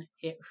on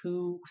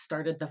who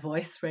started the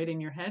voice right in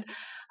your head.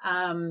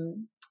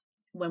 Um,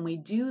 when we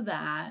do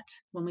that,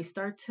 when we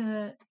start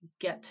to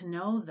get to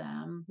know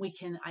them, we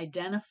can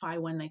identify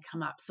when they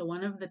come up. So,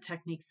 one of the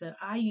techniques that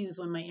I use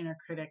when my inner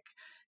critic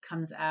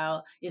comes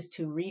out is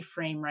to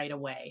reframe right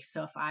away.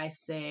 So, if I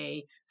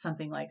say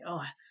something like,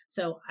 oh,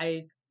 so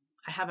I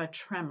have a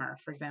tremor,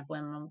 for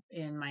example,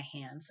 in my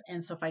hands.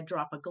 And so if I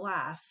drop a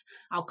glass,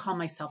 I'll call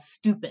myself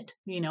stupid,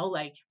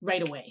 like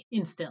right away,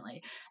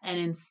 instantly. And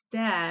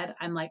instead,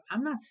 I'm like,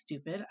 I'm not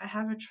stupid. I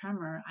have a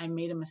tremor. I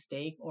made a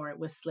mistake or it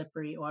was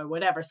slippery or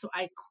whatever. So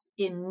I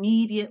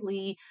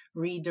immediately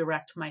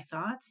redirect my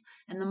thoughts.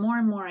 And the more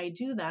and more I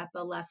do that,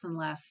 the less and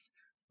less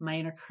my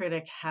inner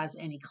critic has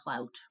any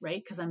clout,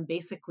 right? Because I'm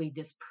basically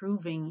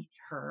disproving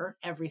her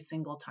every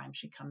single time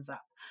she comes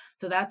up.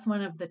 So that's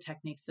one of the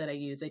techniques that I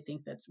use. I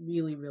think that's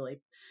really, really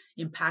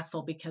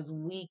impactful because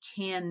we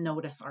can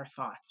notice our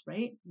thoughts,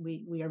 right?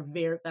 We are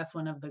very, that's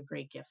one of the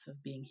great gifts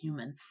of being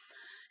human.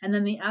 And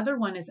then the other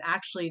one is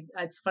actually,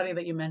 it's funny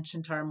that you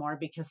mentioned Tara Moore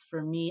because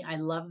for me, I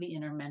love the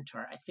inner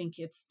mentor. I think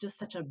it's just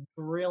such a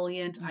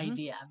brilliant Hmm.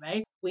 idea,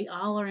 right? We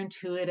all are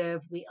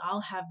intuitive. We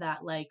all have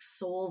that like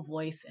soul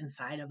voice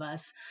inside of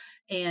us.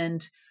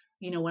 And,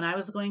 when I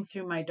was going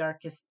through my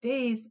darkest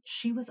days,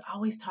 she was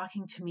always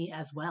talking to me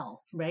as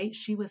well, right?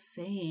 She was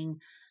saying,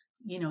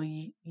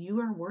 you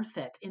are worth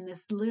it in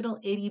this little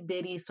itty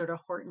bitty sort of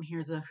Horton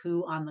hears a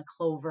who on the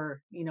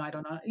clover. I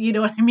don't know. You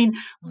know what I mean?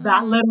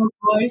 That Mm. little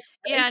voice,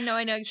 right? Yeah, no,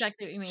 I know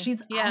exactly what you mean.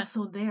 She's Yeah.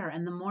 also there.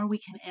 And the more we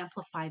can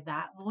amplify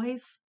that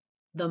voice,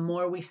 the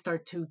more we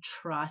start to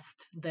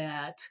trust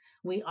that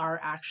we are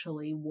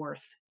actually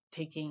worth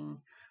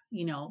taking,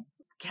 you know,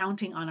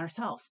 counting on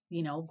ourselves,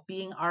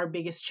 being our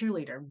biggest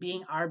cheerleader,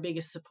 being our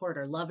biggest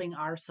supporter, loving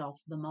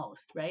ourselves the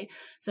most, right?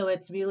 So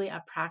it's really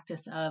a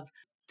practice of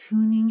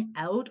tuning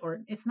out,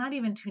 or it's not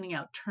even tuning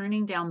out,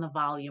 turning down the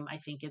volume, I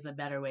think is a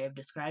better way of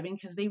describing,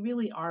 because they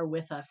really are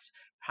with us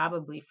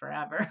probably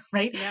forever,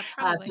 right? Yeah,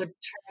 So probably.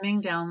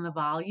 turning down the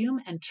volume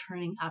and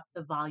turning up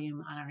the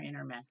volume on our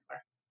inner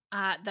mentor.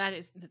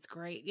 That's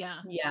great.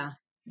 Yeah. Yeah.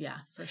 Yeah,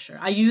 for sure.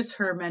 I use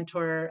her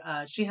mentor.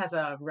 She has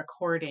a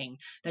recording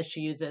that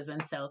she uses.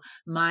 And so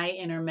my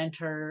inner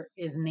mentor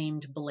is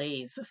named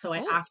Blaze. So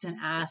I Oh, often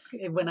ask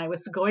when I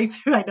was going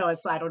through, I know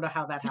I don't know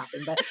how that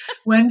happened, but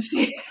when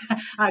she,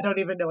 I don't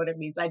even know what it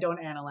means. I don't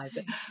analyze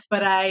it.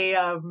 But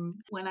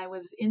when I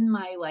was in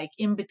my like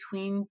in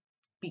between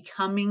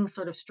becoming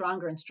sort of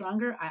stronger and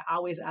stronger, I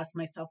always asked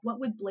myself, what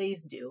would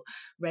Blaze do?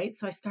 Right.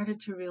 So I started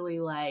to really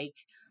like,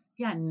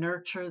 yeah,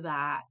 nurture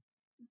that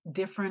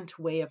different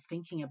way of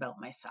thinking about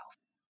myself.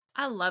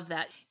 I love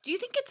that. Do you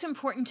think it's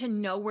important to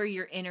know where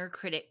your inner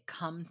critic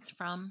comes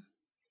from?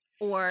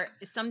 Or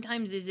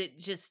sometimes it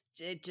just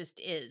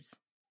is?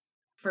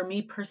 For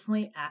me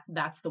personally,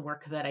 that's the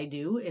work that I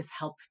do is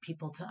help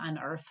people to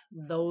unearth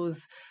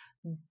those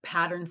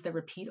patterns that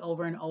repeat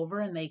over and over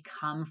and they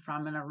come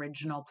from an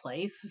original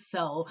place.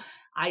 So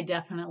I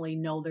definitely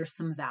know there's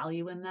some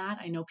value in that.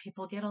 I know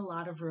people get a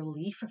lot of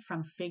relief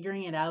from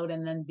figuring it out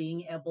and then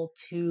being able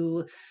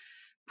to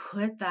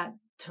put that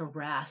to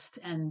rest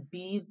and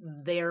be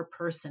their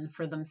person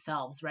for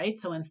themselves, right?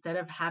 So instead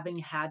of having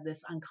had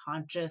this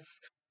unconscious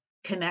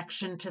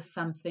connection to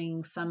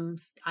something, some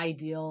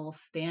ideal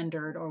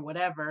standard or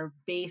whatever,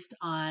 based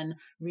on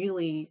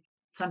really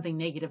something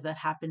negative that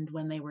happened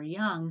when they were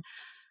young,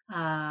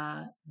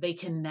 they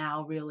can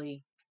now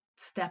really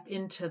step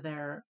into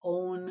their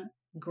own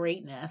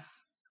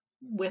greatness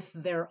with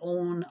their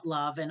own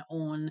love and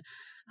own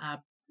uh,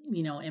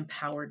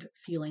 empowered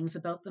feelings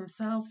about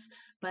themselves.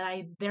 But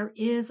I there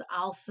is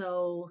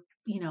also,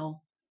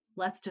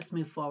 let's just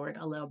move forward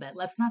a little bit.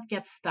 Let's not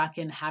get stuck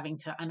in having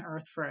to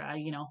unearth for a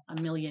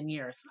million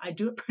years. I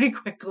do it pretty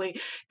quickly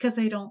because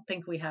I don't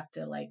think we have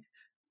to like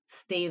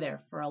stay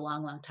there for a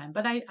long long time.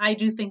 But I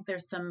do think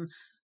there's some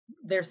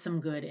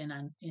good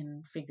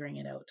in figuring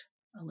it out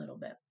a little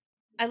bit.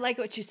 I like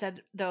what you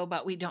said though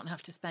about we don't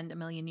have to spend a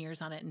million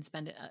years on it and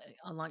spend it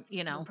a long,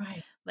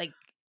 Right, like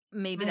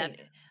maybe that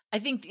right. I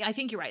think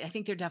you're right. I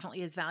think there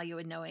definitely is value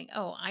in knowing,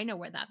 oh, I know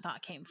where that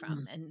thought came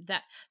from and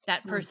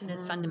that person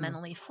is Mm-hmm.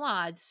 fundamentally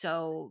flawed,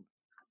 so,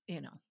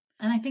 you know.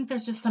 And I think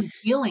there's just some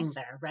healing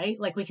there, right?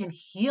 Like we can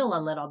heal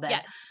a little bit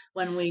Yes.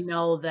 when we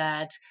know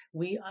that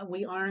we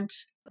aren't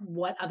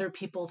what other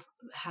people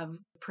have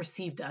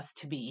perceived us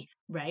to be,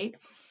 right?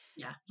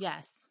 Yeah.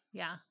 Yes.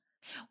 Yeah.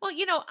 Well,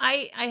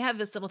 I have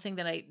this little thing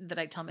that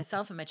I tell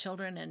myself and my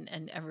children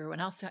and everyone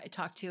else that I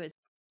talk to is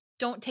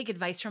don't take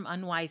advice from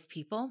unwise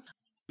people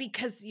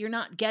because you're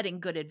not getting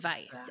good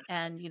advice. Exactly.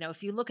 And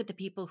if you look at the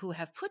people who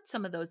have put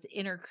some of those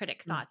inner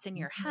critic thoughts in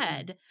your Mm-hmm.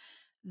 head,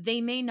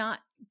 they may not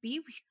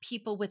be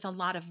people with a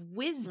lot of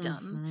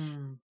wisdom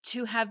Mm-hmm.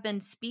 to have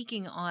been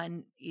speaking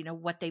on,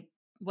 what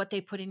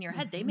they put in your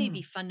head. They may Mm-hmm.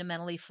 be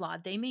fundamentally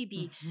flawed. They may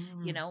be,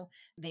 you Mm-hmm. know,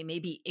 they may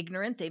be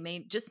ignorant. They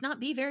may just not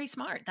be very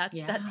smart.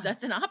 That's that's Yeah.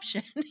 that's an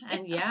option.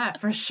 And yeah,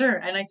 for sure.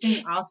 And I think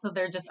also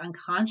they're just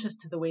unconscious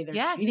to the way they're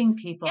Yes. treating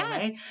people, Yes.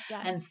 right?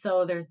 Yes. And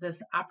so there's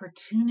this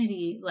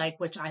opportunity, like,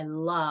 which I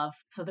love,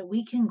 so that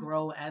we can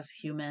grow as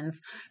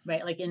humans,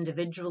 right? Like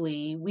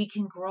individually, we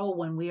can grow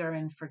when we are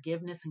in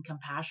forgiveness and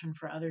compassion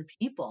for other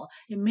people.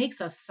 It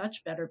makes us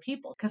such better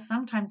people because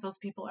sometimes those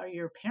people are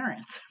your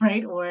parents,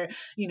 right? Or,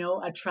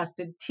 a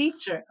trusted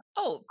teacher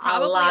Oh, a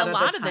probably a lot of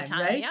the lot of the time,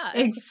 time. right? Yeah.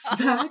 A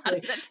lot of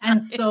Exactly. the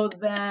And time. so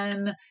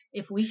then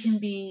if we can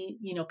be,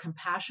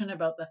 compassionate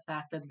about the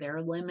fact that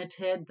they're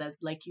limited, that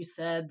like you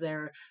said,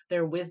 their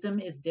wisdom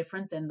is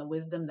different than the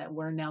wisdom that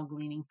we're now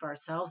gleaning for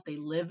ourselves. They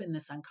live in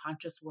this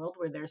unconscious world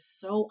where they're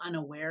so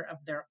unaware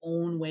of their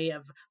own way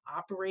of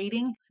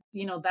operating.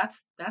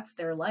 That's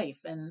their life.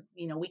 And,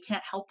 we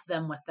can't help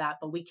them with that,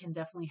 but we can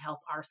definitely help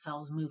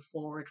ourselves move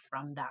forward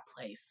from that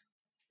place.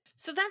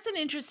 So that's an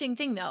interesting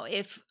thing, though.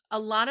 If a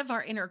lot of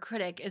our inner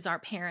critic is our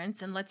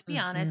parents, and let's be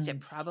honest, it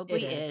It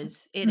probably is.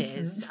 is. It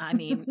is. I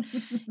mean,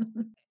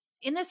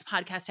 in this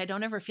podcast, I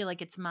don't ever feel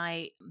like it's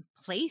my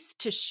place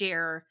to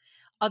share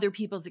other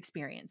people's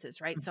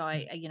experiences, right? So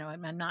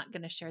I'm not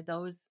going to share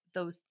those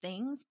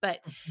things,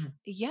 but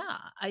yeah,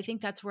 I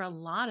think that's where a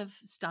lot of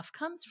stuff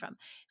comes from.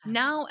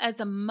 Now, Absolutely. as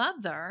a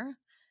mother,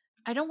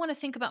 I don't want to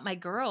think about my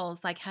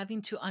girls like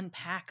having to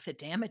unpack the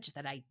damage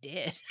that I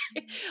did.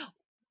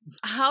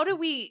 How do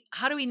we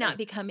not Right.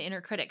 become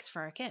inner critics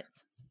for our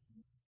kids?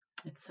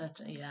 It's such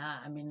a, yeah,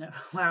 I mean,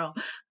 wow.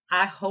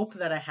 I hope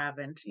that I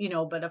haven't,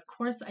 but of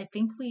course I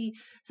think the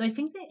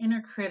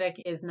inner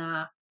critic is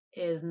not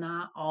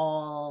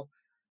all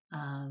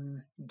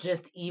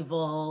just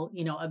evil,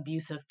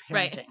 abusive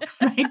Right. parenting,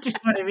 right? Do you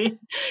know what I mean?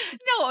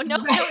 No, no,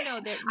 no, no,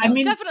 there I no,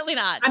 mean, definitely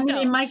not.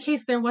 in No. my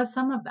case, there was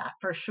some of that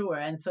for sure.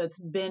 And so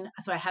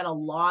so I had a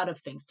lot of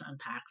things to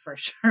unpack for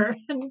sure.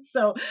 And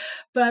so,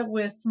 but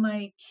with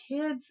my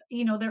kids,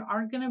 there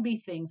are going to be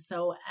things.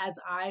 So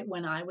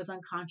when I was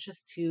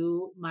unconscious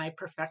to my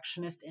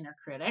perfectionist inner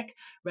critic,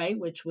 right,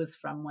 which was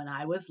from when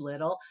I was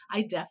little,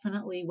 I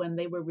definitely, when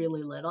they were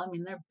really little, I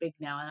mean, they're big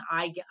now and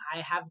I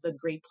have the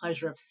great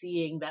pleasure of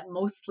seeing that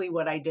mostly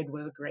what I did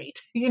was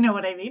great. You know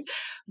what I mean?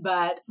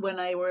 But when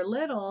I were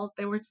little,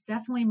 there was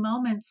definitely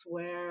moments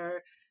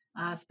where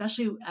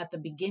especially at the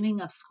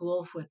beginning of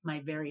school with my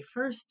very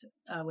first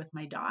with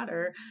my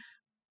daughter,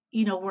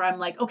 where I'm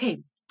like,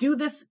 okay, do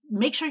this,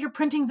 make sure your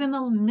printing's in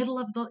the middle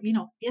of the,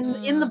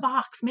 in the Mm.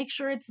 box, make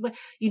sure it's,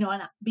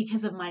 and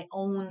because of my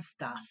own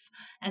stuff.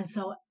 And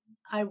so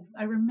I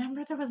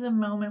remember there was a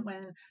moment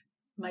when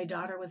my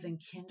daughter was in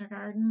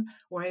kindergarten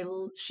where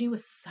she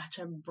was such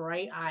a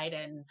bright-eyed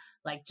and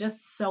like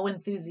just so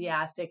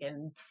enthusiastic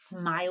and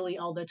smiley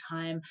all the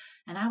time,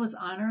 and I was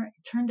on her. It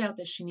turned out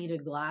that she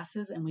needed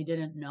glasses and we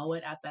didn't know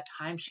it at that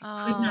time. She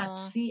could not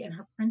Oh, see and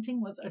her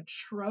printing was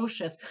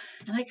atrocious,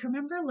 and I can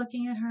remember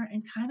looking at her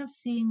and kind of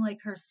seeing like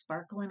her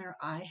sparkle in her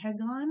eye had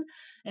gone,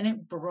 and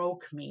it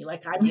broke me,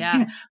 like, I yeah.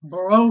 mean,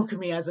 broke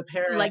me as a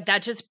parent. Like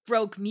that just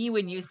broke me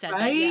when you said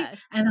that. Right?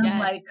 Yes. And I'm Yes.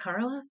 like,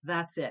 Karla,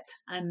 that's it.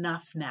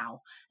 Enough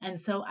now. And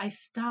so I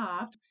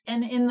stopped.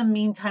 And in the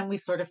meantime, we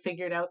sort of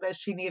figured out that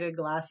she needed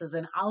glasses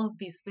and all of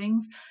these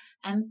things.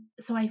 And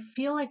so I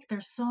feel like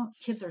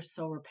kids are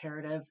so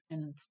reparative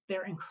and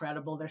they're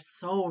incredible. They're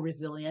so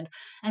resilient.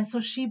 And so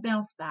she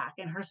bounced back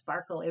and her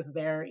sparkle is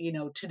there,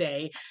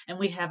 today. And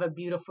we have a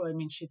beautiful, I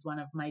mean, she's one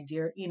of my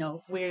dear,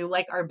 we're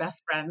like our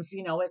best friends.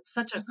 It's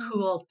such a Hmm.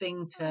 cool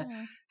thing to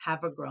Oh,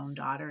 have a grown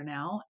daughter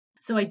now.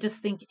 So I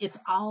just think it's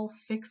all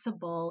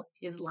fixable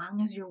as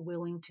long as you're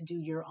willing to do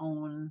your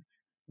own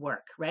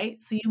work,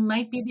 right? So you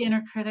might be the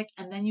inner critic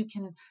and then you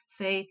can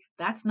say,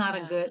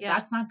 yeah. Yeah.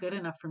 that's not good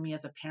enough for me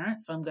as a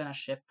parent. So I'm going to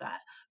shift that.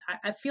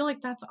 I feel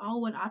like that's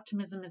all what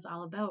optimism is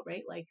all about,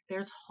 right? Like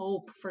there's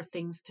hope for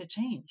things to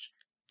change.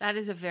 That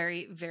is a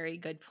very, very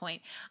good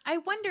point. I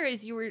wonder,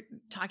 as you were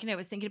talking, I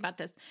was thinking about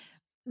this.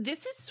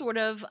 This is sort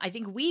of, I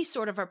think we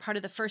sort of are part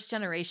of the first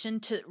generation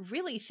to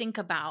really think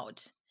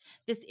about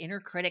this inner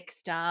critic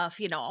stuff,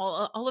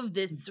 all of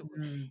this.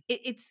 Mhm.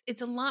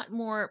 It's a lot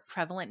more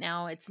prevalent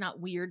now. It's not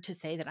weird to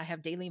say that I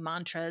have daily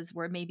mantras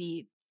where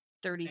maybe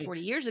 30, Right.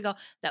 40 years ago,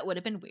 that would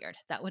have been weird.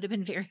 That would have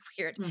been very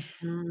weird.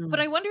 But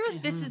Mhm. I wonder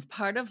if this is Mhm.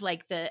 part of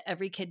like the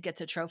every kid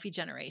gets a trophy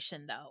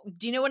generation, though.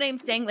 Do you know what I'm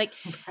saying? Like,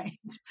 Right.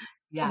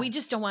 we Yeah.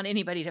 just don't want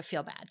anybody to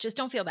feel bad. Just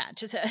don't feel bad.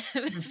 Just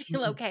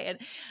feel Mhm. okay. And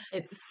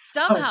It's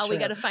so somehow we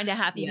got true. to find a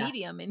happy Yeah.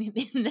 medium in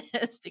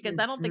this because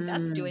I don't think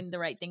that's Mhm. doing the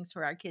right things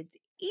for our kids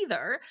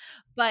either.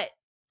 But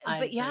I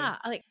but agree. yeah,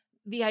 like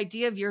the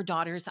idea of your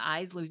daughter's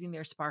eyes losing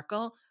their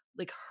sparkle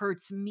like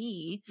hurts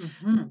me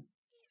Mhm.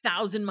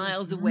 1,000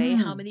 miles away,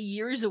 how Mhm. many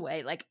years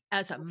away? Like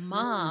as a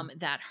mom, Mhm.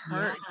 that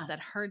Yeah. hurts, that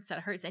hurts, that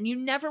hurts. And you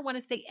never want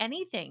to say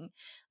anything.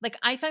 Like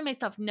I find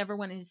myself never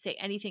wanting to say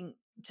anything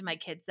to my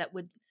kids that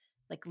would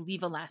like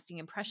leave a lasting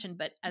impression.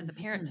 But as a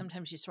parent, Mhm.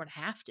 sometimes you sort of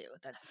have to.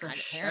 That's For kind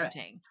of sure.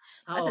 parenting.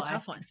 That's Oh, a I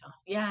tough think one. so.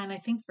 Yeah, and I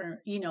think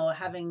for,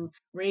 having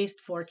raised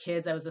 4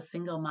 kids, I was a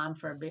single mom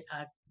for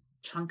a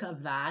chunk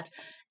of that,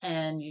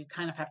 and you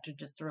kind of have to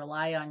just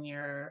rely on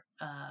your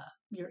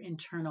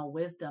internal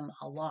wisdom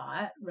a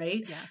lot,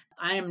 right? Yeah.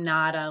 I am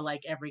not a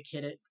like every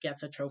kid it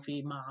gets a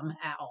trophy mom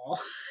at all.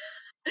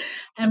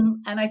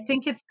 And I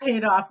think it's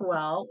paid off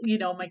well.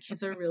 My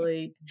kids are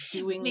really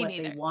doing Me what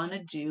they neither. want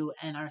to do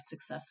and are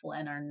successful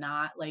and are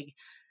not like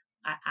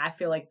I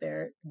feel like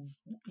they're,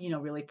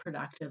 really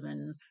productive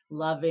and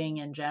loving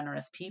and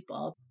generous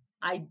people.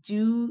 I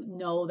do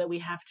know that we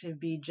have to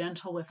be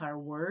gentle with our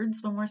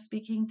words when we're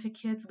speaking to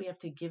kids. We have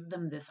to give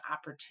them this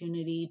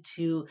opportunity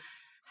to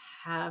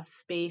have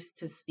space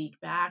to speak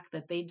back,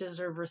 that they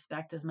deserve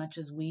respect as much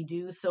as we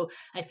do. So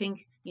I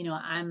think,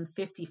 I'm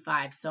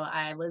 55. So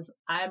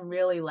I'm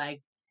really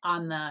like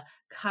on the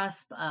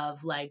cusp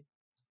of like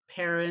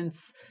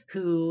parents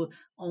who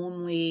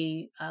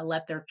only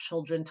let their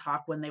children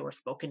talk when they were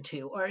spoken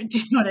to, or do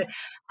you know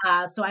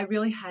what so I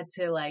really had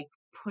to like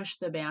push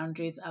the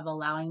boundaries of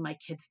allowing my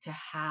kids to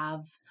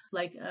have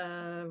like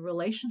a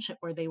relationship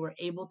where they were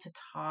able to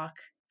talk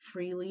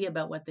freely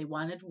about what they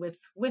wanted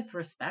with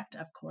respect,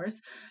 of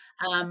course,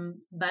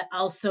 but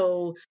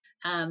also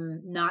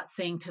not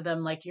saying to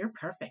them like you're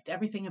perfect,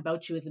 everything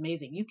about you is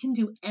amazing, you can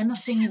do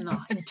anything in the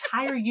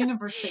entire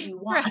universe that you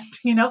want. Right.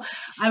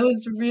 I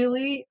was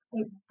really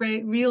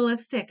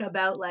realistic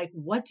about like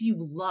what do you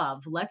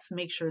love, let's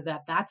make sure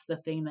that that's the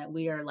thing that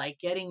we are like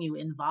getting you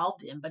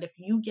involved in, but if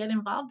you get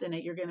involved in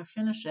it you're going to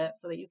finish it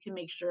so that you can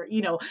make sure,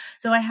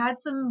 so I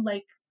had some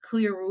like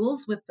clear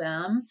rules with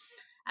them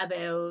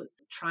about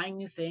trying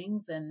new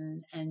things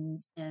and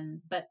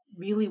but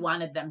really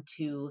wanted them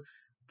to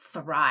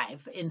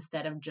thrive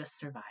instead of just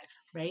survive,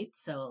 right?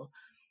 So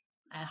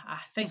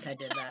I think I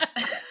did that.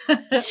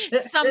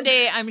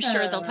 Someday, I'm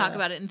sure they'll talk uh,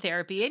 about it in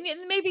therapy,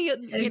 and maybe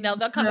they'll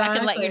come back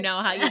and let you exactly.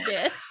 know how you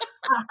did.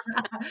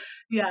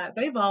 Yeah,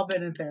 they've all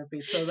been in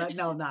therapy. So that,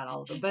 no, not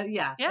all of them, but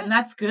yeah, Yeah, and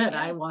that's good.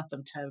 I yeah, want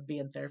them to be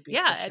in therapy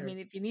yeah. for I sure. mean,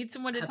 if you need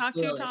someone to talk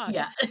to, Absolutely. talk.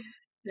 Yeah,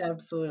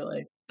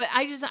 absolutely. But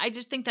I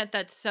just think that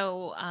that's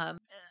so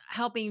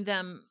helping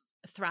them.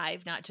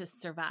 thrive, not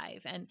just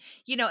survive. And,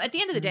 at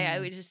the end of the day, I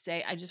Mm. would just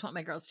say, I just want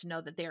my girls to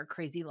know that they are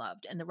crazy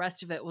loved, and the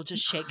rest of it will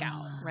just shake out,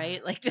 Ah,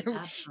 right? Like,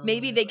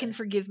 maybe they can absolutely.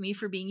 forgive me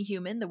for being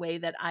human the way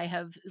that I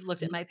have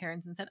looked at Mhm, my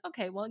parents and said,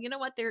 okay, well, you know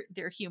what?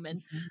 They're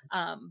human. mhm,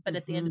 But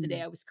at the end of the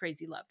day, mhm. I was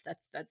crazy loved.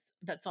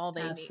 That's all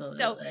they need.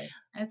 So Absolutely.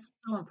 It's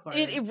so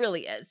it important.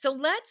 really is. So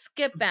let's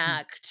get Mhm,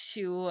 back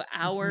to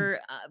mhm, our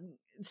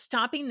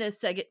stopping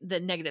the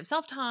negative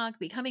self-talk,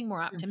 becoming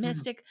more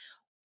mhm, optimistic.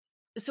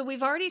 So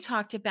we've already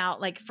talked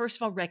about, like, first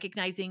of all,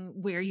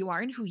 recognizing where you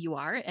are and who you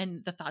are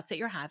and the thoughts that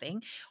you're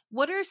having.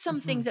 What are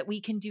some things mhm, that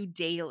we can do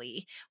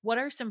daily? What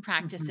are some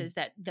mhm. practices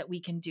that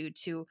we can do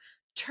to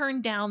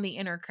turn down the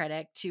inner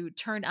critic, to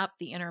turn up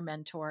the inner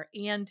mentor,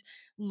 and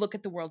look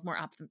at the world more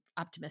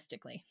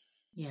optimistically?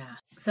 Yeah.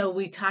 So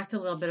we talked a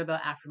little bit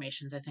about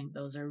affirmations. I think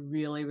those are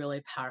really,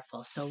 really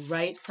powerful. So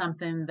write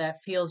something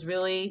that feels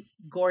really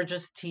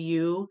gorgeous to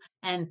you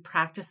and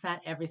practice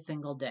that every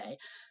single day.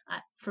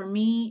 For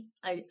me,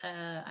 I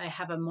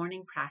have a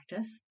morning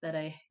practice that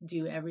I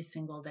do every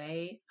single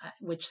day,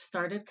 which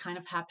started kind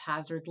of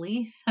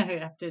haphazardly. I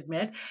have to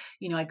admit,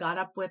 I got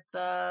up with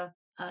the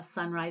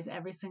sunrise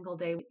every single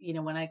day.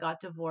 When I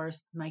got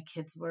divorced, my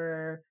kids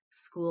were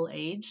school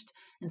aged,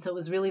 and so it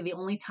was really the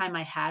only time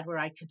I had where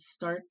I could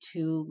start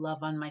to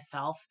love on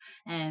myself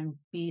and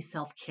be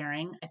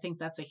self-caring. I think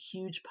that's a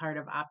huge part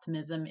of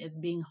optimism, is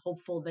being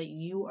hopeful that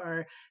you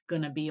are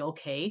going to be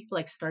okay,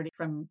 like starting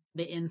from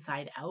the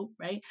inside out,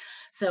 right?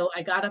 So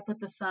I got up with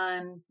the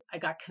sun, I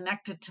got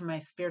connected to my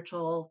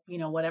spiritual,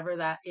 whatever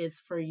that is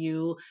for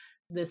you,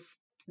 this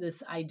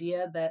this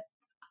idea that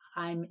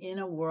I'm in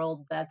a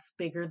world that's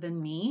bigger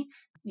than me.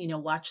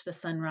 Watch the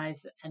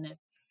sunrise and it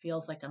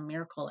feels like a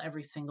miracle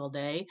every single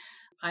day.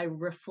 I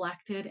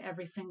reflected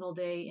every single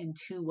day in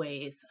two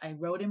ways. I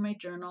wrote in my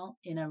journal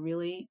in a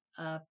really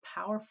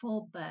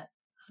powerful but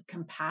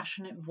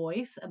compassionate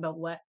voice about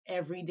what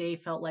every day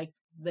felt like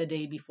the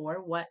day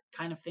before, what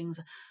kind of things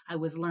I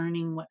was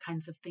learning, what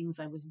kinds of things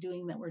I was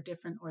doing that were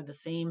different or the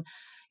same.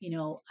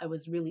 I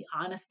was really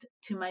honest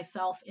to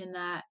myself in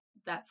that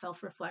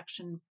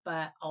self-reflection,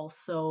 but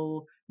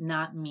also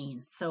not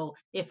mean. So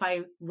if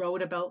I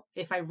wrote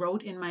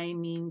in my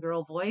mean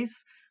girl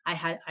voice,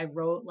 I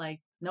wrote like,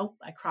 nope,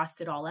 I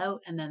crossed it all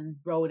out and then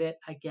wrote it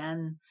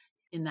again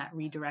in that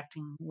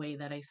redirecting way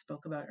that I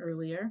spoke about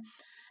earlier.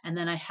 And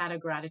then I had a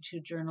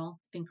gratitude journal.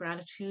 I think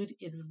gratitude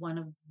is one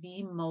of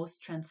the most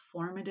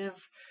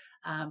transformative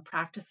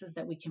practices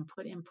that we can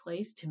put in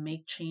place to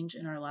make change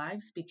in our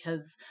lives,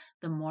 because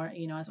the more,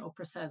 as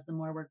Oprah says, the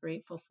more we're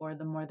grateful for,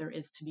 the more there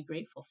is to be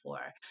grateful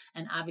for.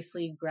 And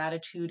obviously,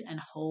 gratitude and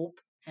hope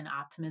and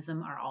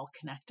optimism are all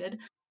connected.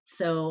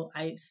 So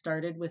I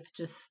started with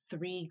just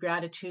 3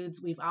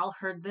 gratitudes. We've all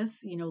heard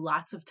this,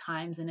 lots of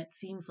times, and it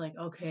seems like,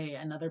 okay,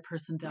 another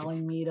person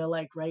telling me to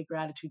like write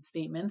gratitude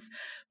statements,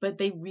 but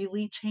they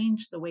really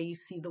change the way you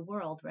see the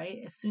world, right?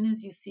 As soon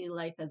as you see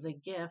life as a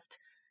gift,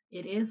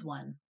 it is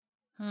one.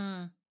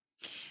 Hmm.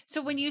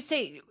 So when you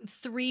say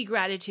three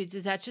gratitudes,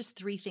 is that just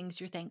three things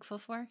you're thankful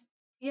for?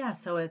 Yeah,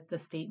 so the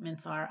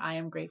statements are, I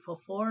am grateful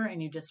for,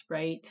 and you just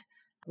write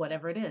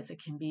whatever it is.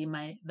 It can be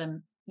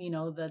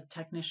the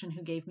technician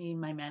who gave me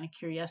my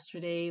manicure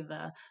yesterday,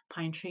 the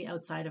pine tree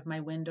outside of my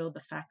window, the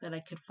fact that I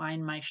could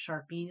find my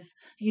Sharpies,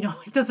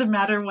 it doesn't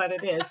matter what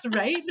it is,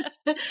 right?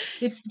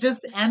 It's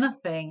just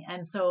anything.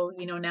 And so,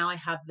 now I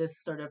have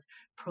this sort of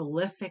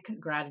prolific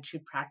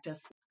gratitude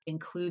practice,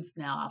 includes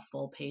now a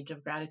full page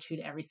of gratitude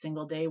every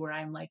single day, where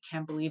I'm like,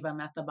 can't believe I'm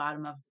at the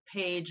bottom of the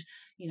page.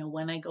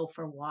 When I go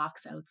for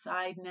walks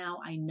outside now,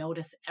 I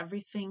notice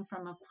everything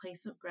from a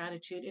place of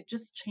gratitude. It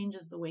just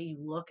changes the way you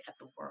look at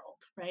the world,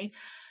 right?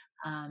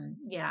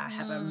 Yeah, I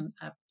have Hmm.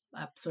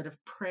 a sort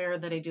of prayer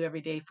that I do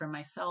every day for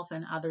myself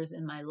and others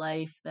in my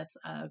life. That's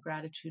a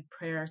gratitude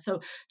prayer.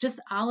 So just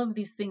all of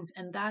these things,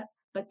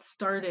 but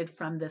started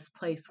from this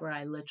place where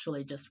I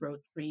literally just wrote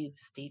 3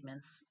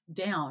 statements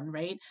down,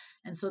 right?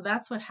 And so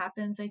that's what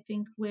happens, I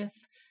think, with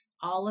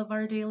all of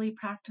our daily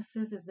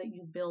practices, is that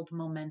you build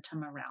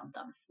momentum around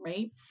them,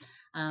 right?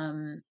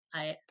 Um,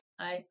 I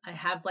I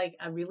have like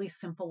a really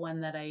simple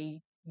one that I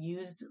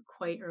used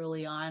quite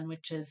early on,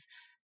 which is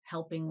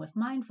helping with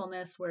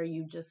mindfulness, where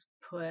you just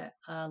put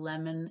a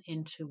lemon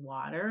into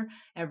water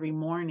every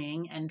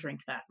morning and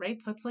drink that,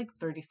 right? So it's like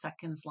 30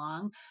 seconds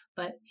long.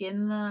 But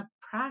in the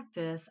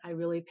practice, I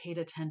really paid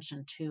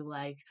attention to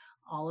like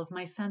all of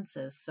my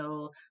senses.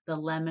 So the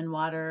lemon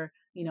water,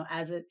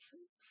 as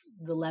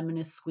the lemon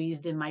is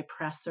squeezed in my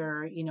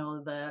presser,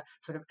 the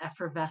sort of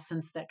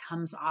effervescence that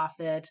comes off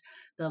it,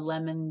 the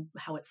lemon,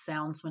 how it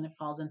sounds when it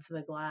falls into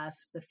the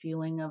glass, the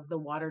feeling of the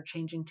water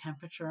changing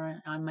temperature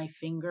on my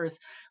fingers,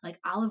 like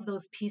all of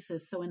those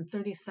pieces. So in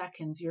 30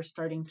 seconds, you're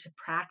starting to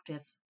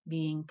practice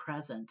being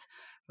present,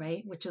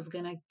 right? Which is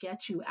going to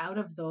get you out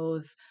of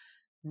those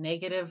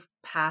negative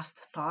past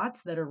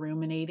thoughts that are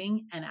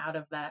ruminating, and out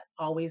of that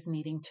always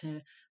needing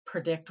to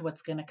predict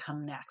what's going to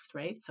come next,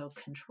 right? So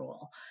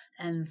control.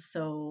 And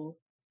so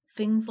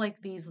things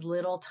like these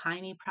little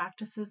tiny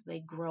practices,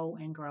 they grow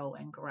and grow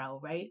and grow,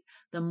 right?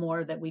 The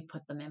more that we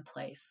put them in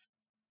place.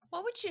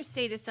 What would you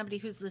say to somebody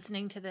who's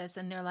listening to this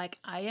and they're like,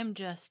 I am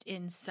just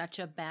in such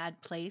a bad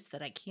place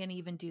that I can't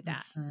even do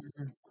that?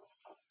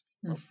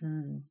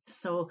 Mhm.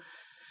 So,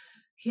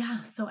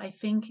 yeah, so I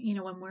think,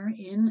 when we're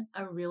in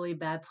a really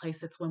bad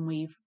place, it's when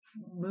we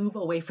move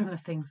away from the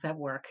things that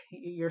work.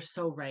 You're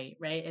so right,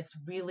 right? It's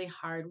really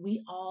hard.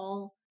 We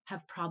all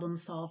have problem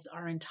solved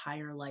our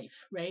entire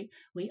life, right?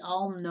 We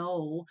all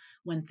know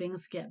when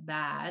things get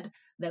bad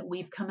that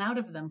we've come out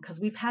of them because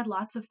we've had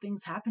lots of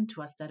things happen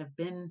to us that have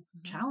been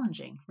Mhm.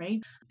 challenging,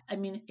 right? I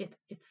mean, it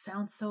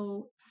sounds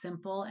so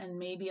simple and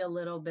maybe a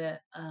little bit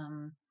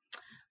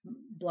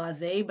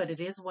blase, but it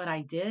is what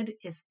I did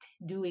is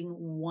doing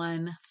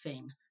one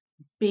thing,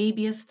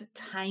 babiest,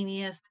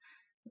 tiniest.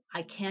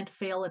 I can't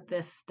fail at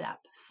this step.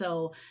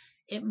 So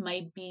it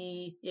might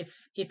be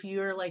if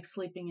you're like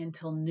sleeping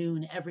until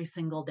noon every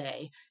single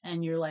day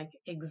and you're like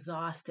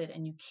exhausted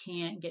and you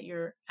can't get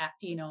your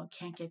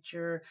can't get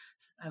your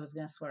I was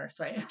gonna swear,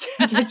 sorry,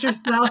 can't get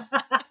yourself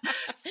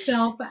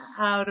self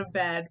out of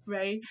bed,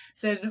 right?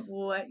 Then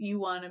what you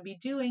want to be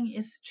doing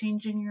is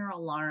changing your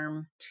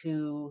alarm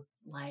to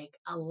like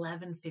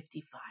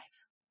 11:55.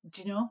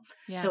 Do you know?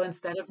 Yeah. So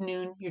instead of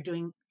noon, you're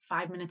doing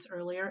 5 minutes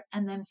earlier,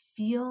 and then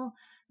feel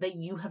that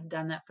you have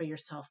done that for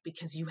yourself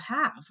because you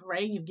have,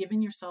 right? You've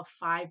given yourself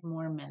 5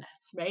 more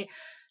minutes, right?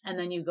 And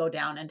then you go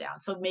down and down.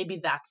 So maybe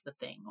that's the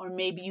thing. Or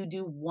maybe you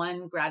do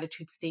one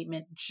gratitude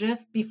statement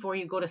just before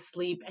you go to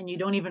sleep and you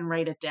don't even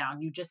write it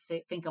down. You just say,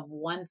 think of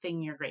one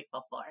thing you're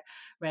grateful for,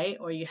 right?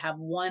 Or you have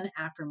one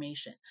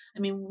affirmation. I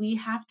mean, we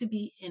have to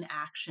be in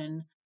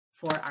action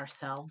for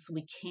ourselves.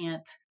 We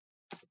can't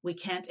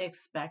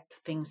expect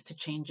things to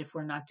change if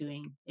we're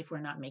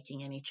not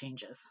making any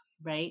changes,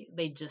 right?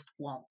 They just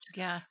won't.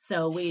 Yeah.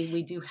 So we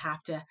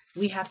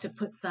have to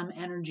put some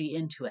energy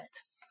into it.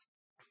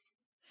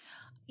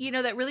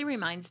 That really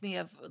reminds me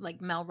of like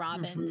Mel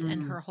Robbins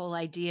and Hmm. her whole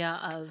idea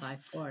of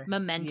 5-4.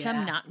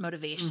 momentum, Yeah. not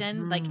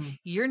motivation. Like Hmm.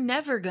 you're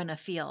never going to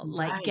feel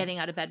like Right. getting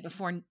out of bed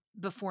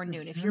before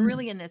noon. If you're Hmm.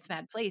 really in this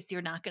bad place,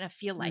 you're not going to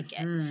feel like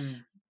it.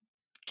 Hmm.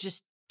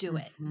 Just do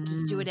it.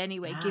 Just do Hmm. it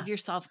anyway. Give Yeah,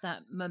 yourself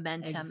that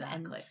momentum,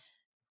 and exactly.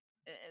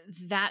 uh,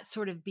 that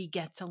sort of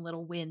begets a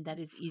little win that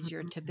is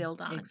easier to Mhm.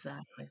 build on.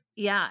 Exactly.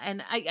 Yeah,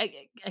 and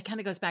I kind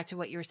of goes back to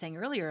what you were saying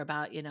earlier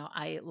about,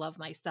 I love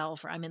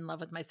myself or I'm in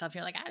love with myself.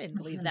 You're like, I didn't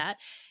believe Mhm. that.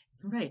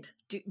 Right.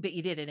 But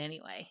you did it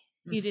anyway.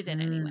 You did it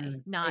anyway.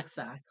 Mhm. Not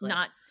Exactly.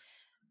 not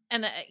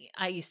and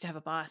I used to have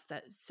a boss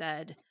that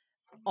said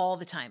all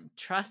the time,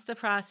 trust the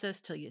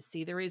process till you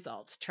see the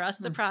results.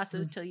 Trust the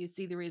process Mhm. till you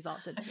see the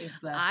results. And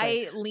Exactly.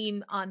 I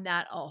lean on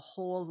that a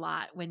whole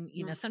lot when,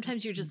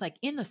 sometimes you're just Mhm. like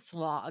in the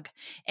slog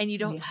and you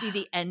don't Yeah, see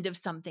the end of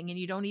something and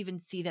you don't even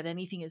see that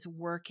anything is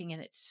working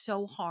and it's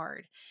so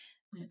hard,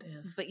 it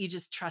is. but you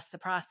just trust the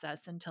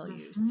process until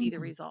you see the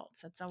Mhm.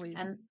 results. That's always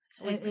And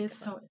always it been a is good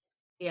one. so,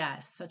 yeah,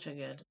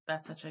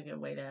 that's such a good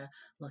way to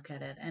look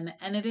at it. And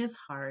it is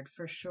hard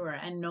for sure.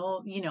 And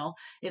no,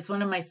 it's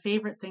one of my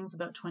favorite things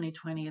about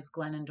 2020 is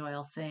Glennon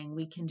Doyle saying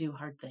we can do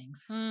hard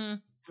things,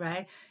 Mm,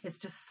 right? It's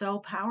just so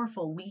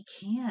powerful. We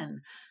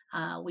can.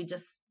 We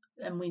just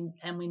and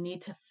we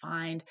need to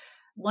find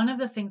one of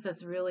the things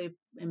that's really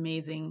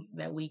amazing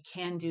that we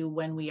can do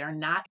when we are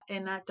not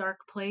in that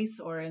dark place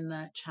or in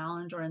the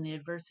challenge or in the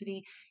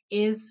adversity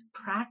is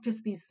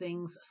practice these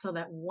things so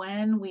that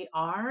when we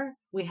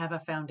have a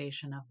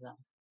foundation of them,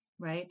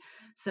 right?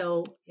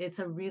 So it's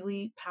a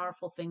really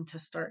powerful thing to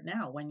start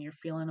now when you're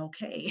feeling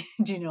okay,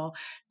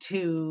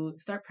 to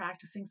start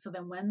practicing so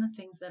then when the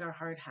things that are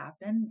hard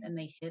happen and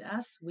they hit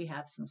us, we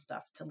have some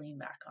stuff to lean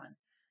back on.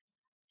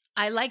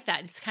 I like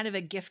that. It's kind of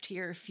a gift to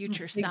your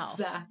future self.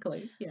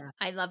 Exactly. Yeah.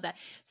 I love that.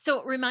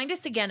 So remind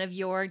us again of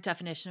your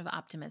definition of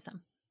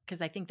optimism,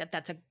 because I think that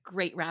that's a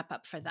great wrap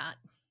up for that.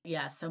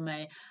 Yeah. So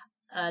my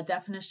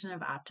definition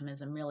of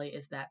optimism really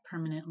is that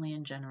permanently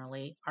and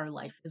generally our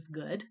life is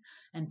good,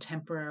 and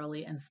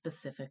temporarily and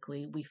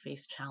specifically we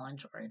face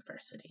challenge or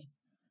adversity.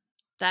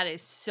 That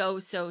is so,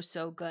 so,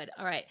 so good.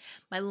 All right.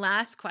 My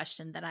last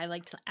question that I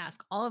like to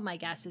ask all of my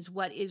guests is,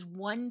 what is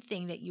one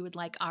thing that you would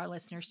like our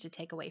listeners to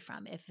take away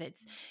from? If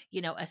it's,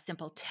 a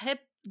simple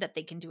tip that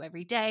they can do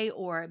every day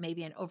or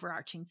maybe an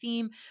overarching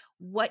theme,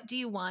 what do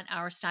you want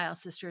our style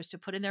sisters to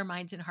put in their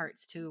minds and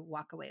hearts to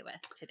walk away with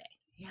today?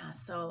 Yeah,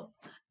 so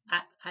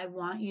I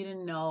want you to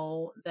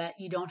know that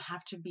you don't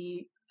have to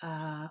be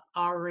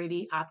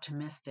already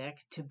optimistic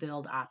to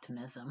build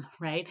optimism,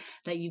 right?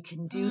 That you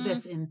can do Mm,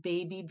 this in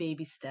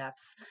baby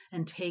steps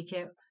and take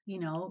it,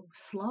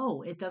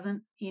 slow. It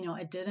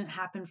didn't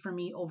happen for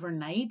me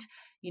overnight.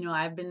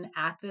 I've been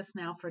at this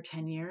now for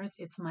 10 years.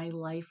 It's my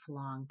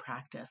lifelong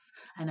practice.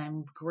 And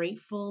I'm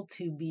grateful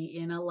to be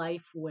in a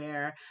life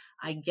where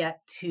I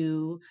get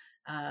to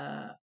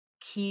uh,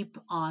 keep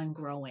on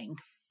growing,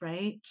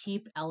 right?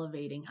 Keep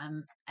elevating.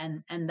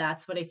 And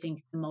that's what I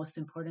think the most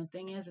important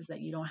thing is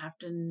that you don't have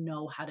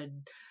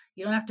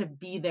to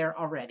be there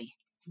already.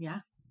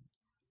 Yeah.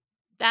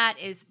 that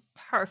is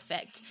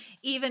Perfect.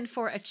 Even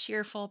for a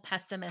cheerful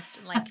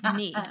pessimist like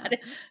me. That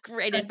is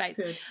great That's advice.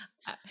 good.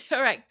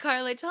 All right,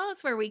 Karla, tell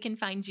us where we can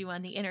find you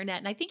on the internet.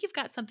 And I think you've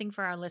got something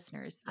for our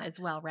listeners Uh, as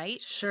well, right?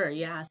 Sure,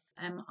 yes.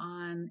 I'm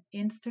on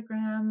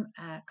Instagram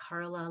at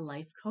Karla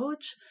Life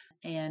Coach,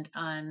 and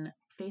on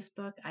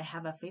Facebook, I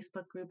have a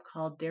Facebook group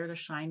called Dare to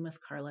Shine with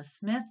Karla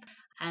Smith.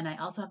 And I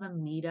also have a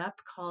meetup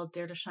called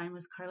Dare to Shine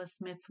with Karla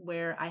Smith,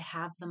 where I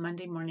have the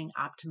Monday Morning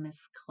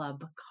Optimist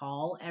Club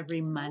call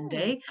every Oh,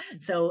 Monday. fun.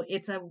 So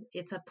it's a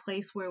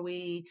place where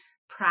we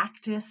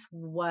practice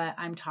what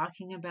I'm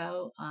talking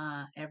about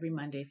every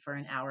Monday for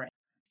an hour.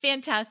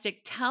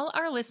 Fantastic. Tell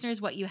our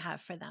listeners what you have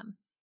for them.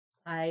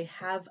 I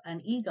have an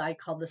e-guide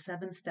called The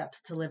 7 Steps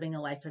to Living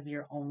a Life of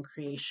Your Own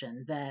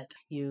Creation that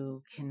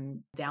you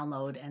can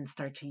download and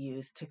start to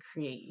use to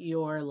create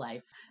your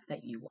life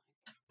that you want.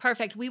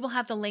 Perfect. We will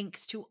have the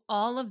links to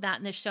all of that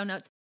in the show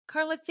notes.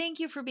 Karla, thank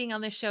you for being on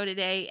the show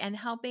today and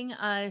helping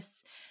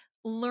us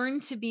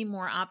learn to be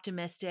more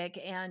optimistic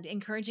and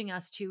encouraging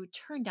us to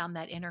turn down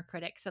that inner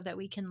critic so that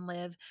we can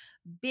live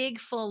big,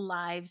 full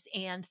lives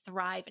and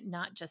thrive,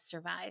 not just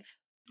survive.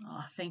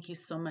 Oh, thank you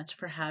so much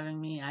for having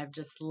me. I've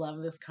just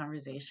loved this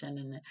conversation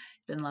and it's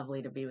been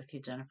lovely to be with you,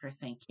 Jennifer.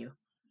 Thank you.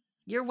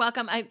 You're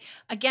welcome. I'm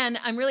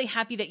really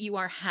happy that you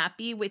are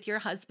happy with your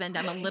husband.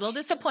 I'm a little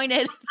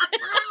disappointed that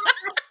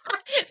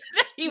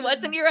he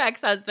wasn't your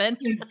ex-husband.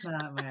 He's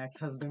not my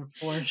ex-husband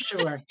for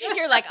sure.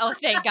 You're like, oh,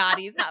 thank God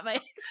he's not my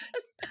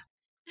ex-husband.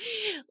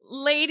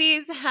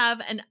 Ladies,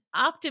 have an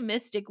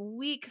optimistic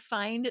week.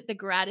 Find the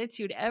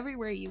gratitude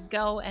everywhere you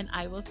go, and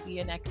I will see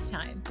you next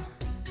time.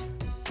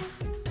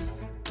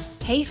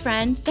 Hey,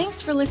 friend, thanks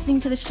for listening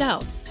to the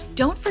show.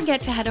 Don't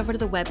forget to head over to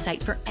the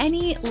website for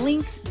any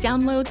links,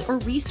 downloads, or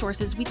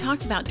resources we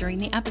talked about during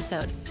the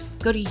episode.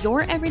 Go to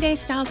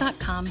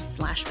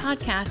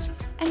youreverydaystyle.com/podcast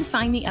and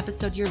find the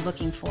episode you're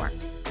looking for.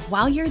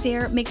 While you're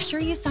there, make sure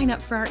you sign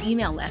up for our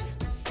email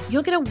list.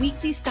 You'll get a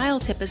weekly style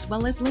tip as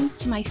well as links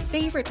to my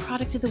favorite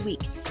product of the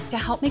week to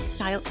help make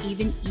style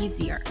even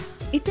easier.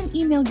 It's an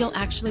email you'll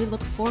actually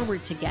look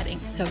forward to getting,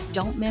 so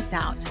don't miss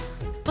out.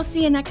 We'll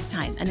see you next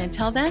time, and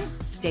until then,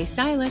 stay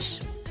stylish.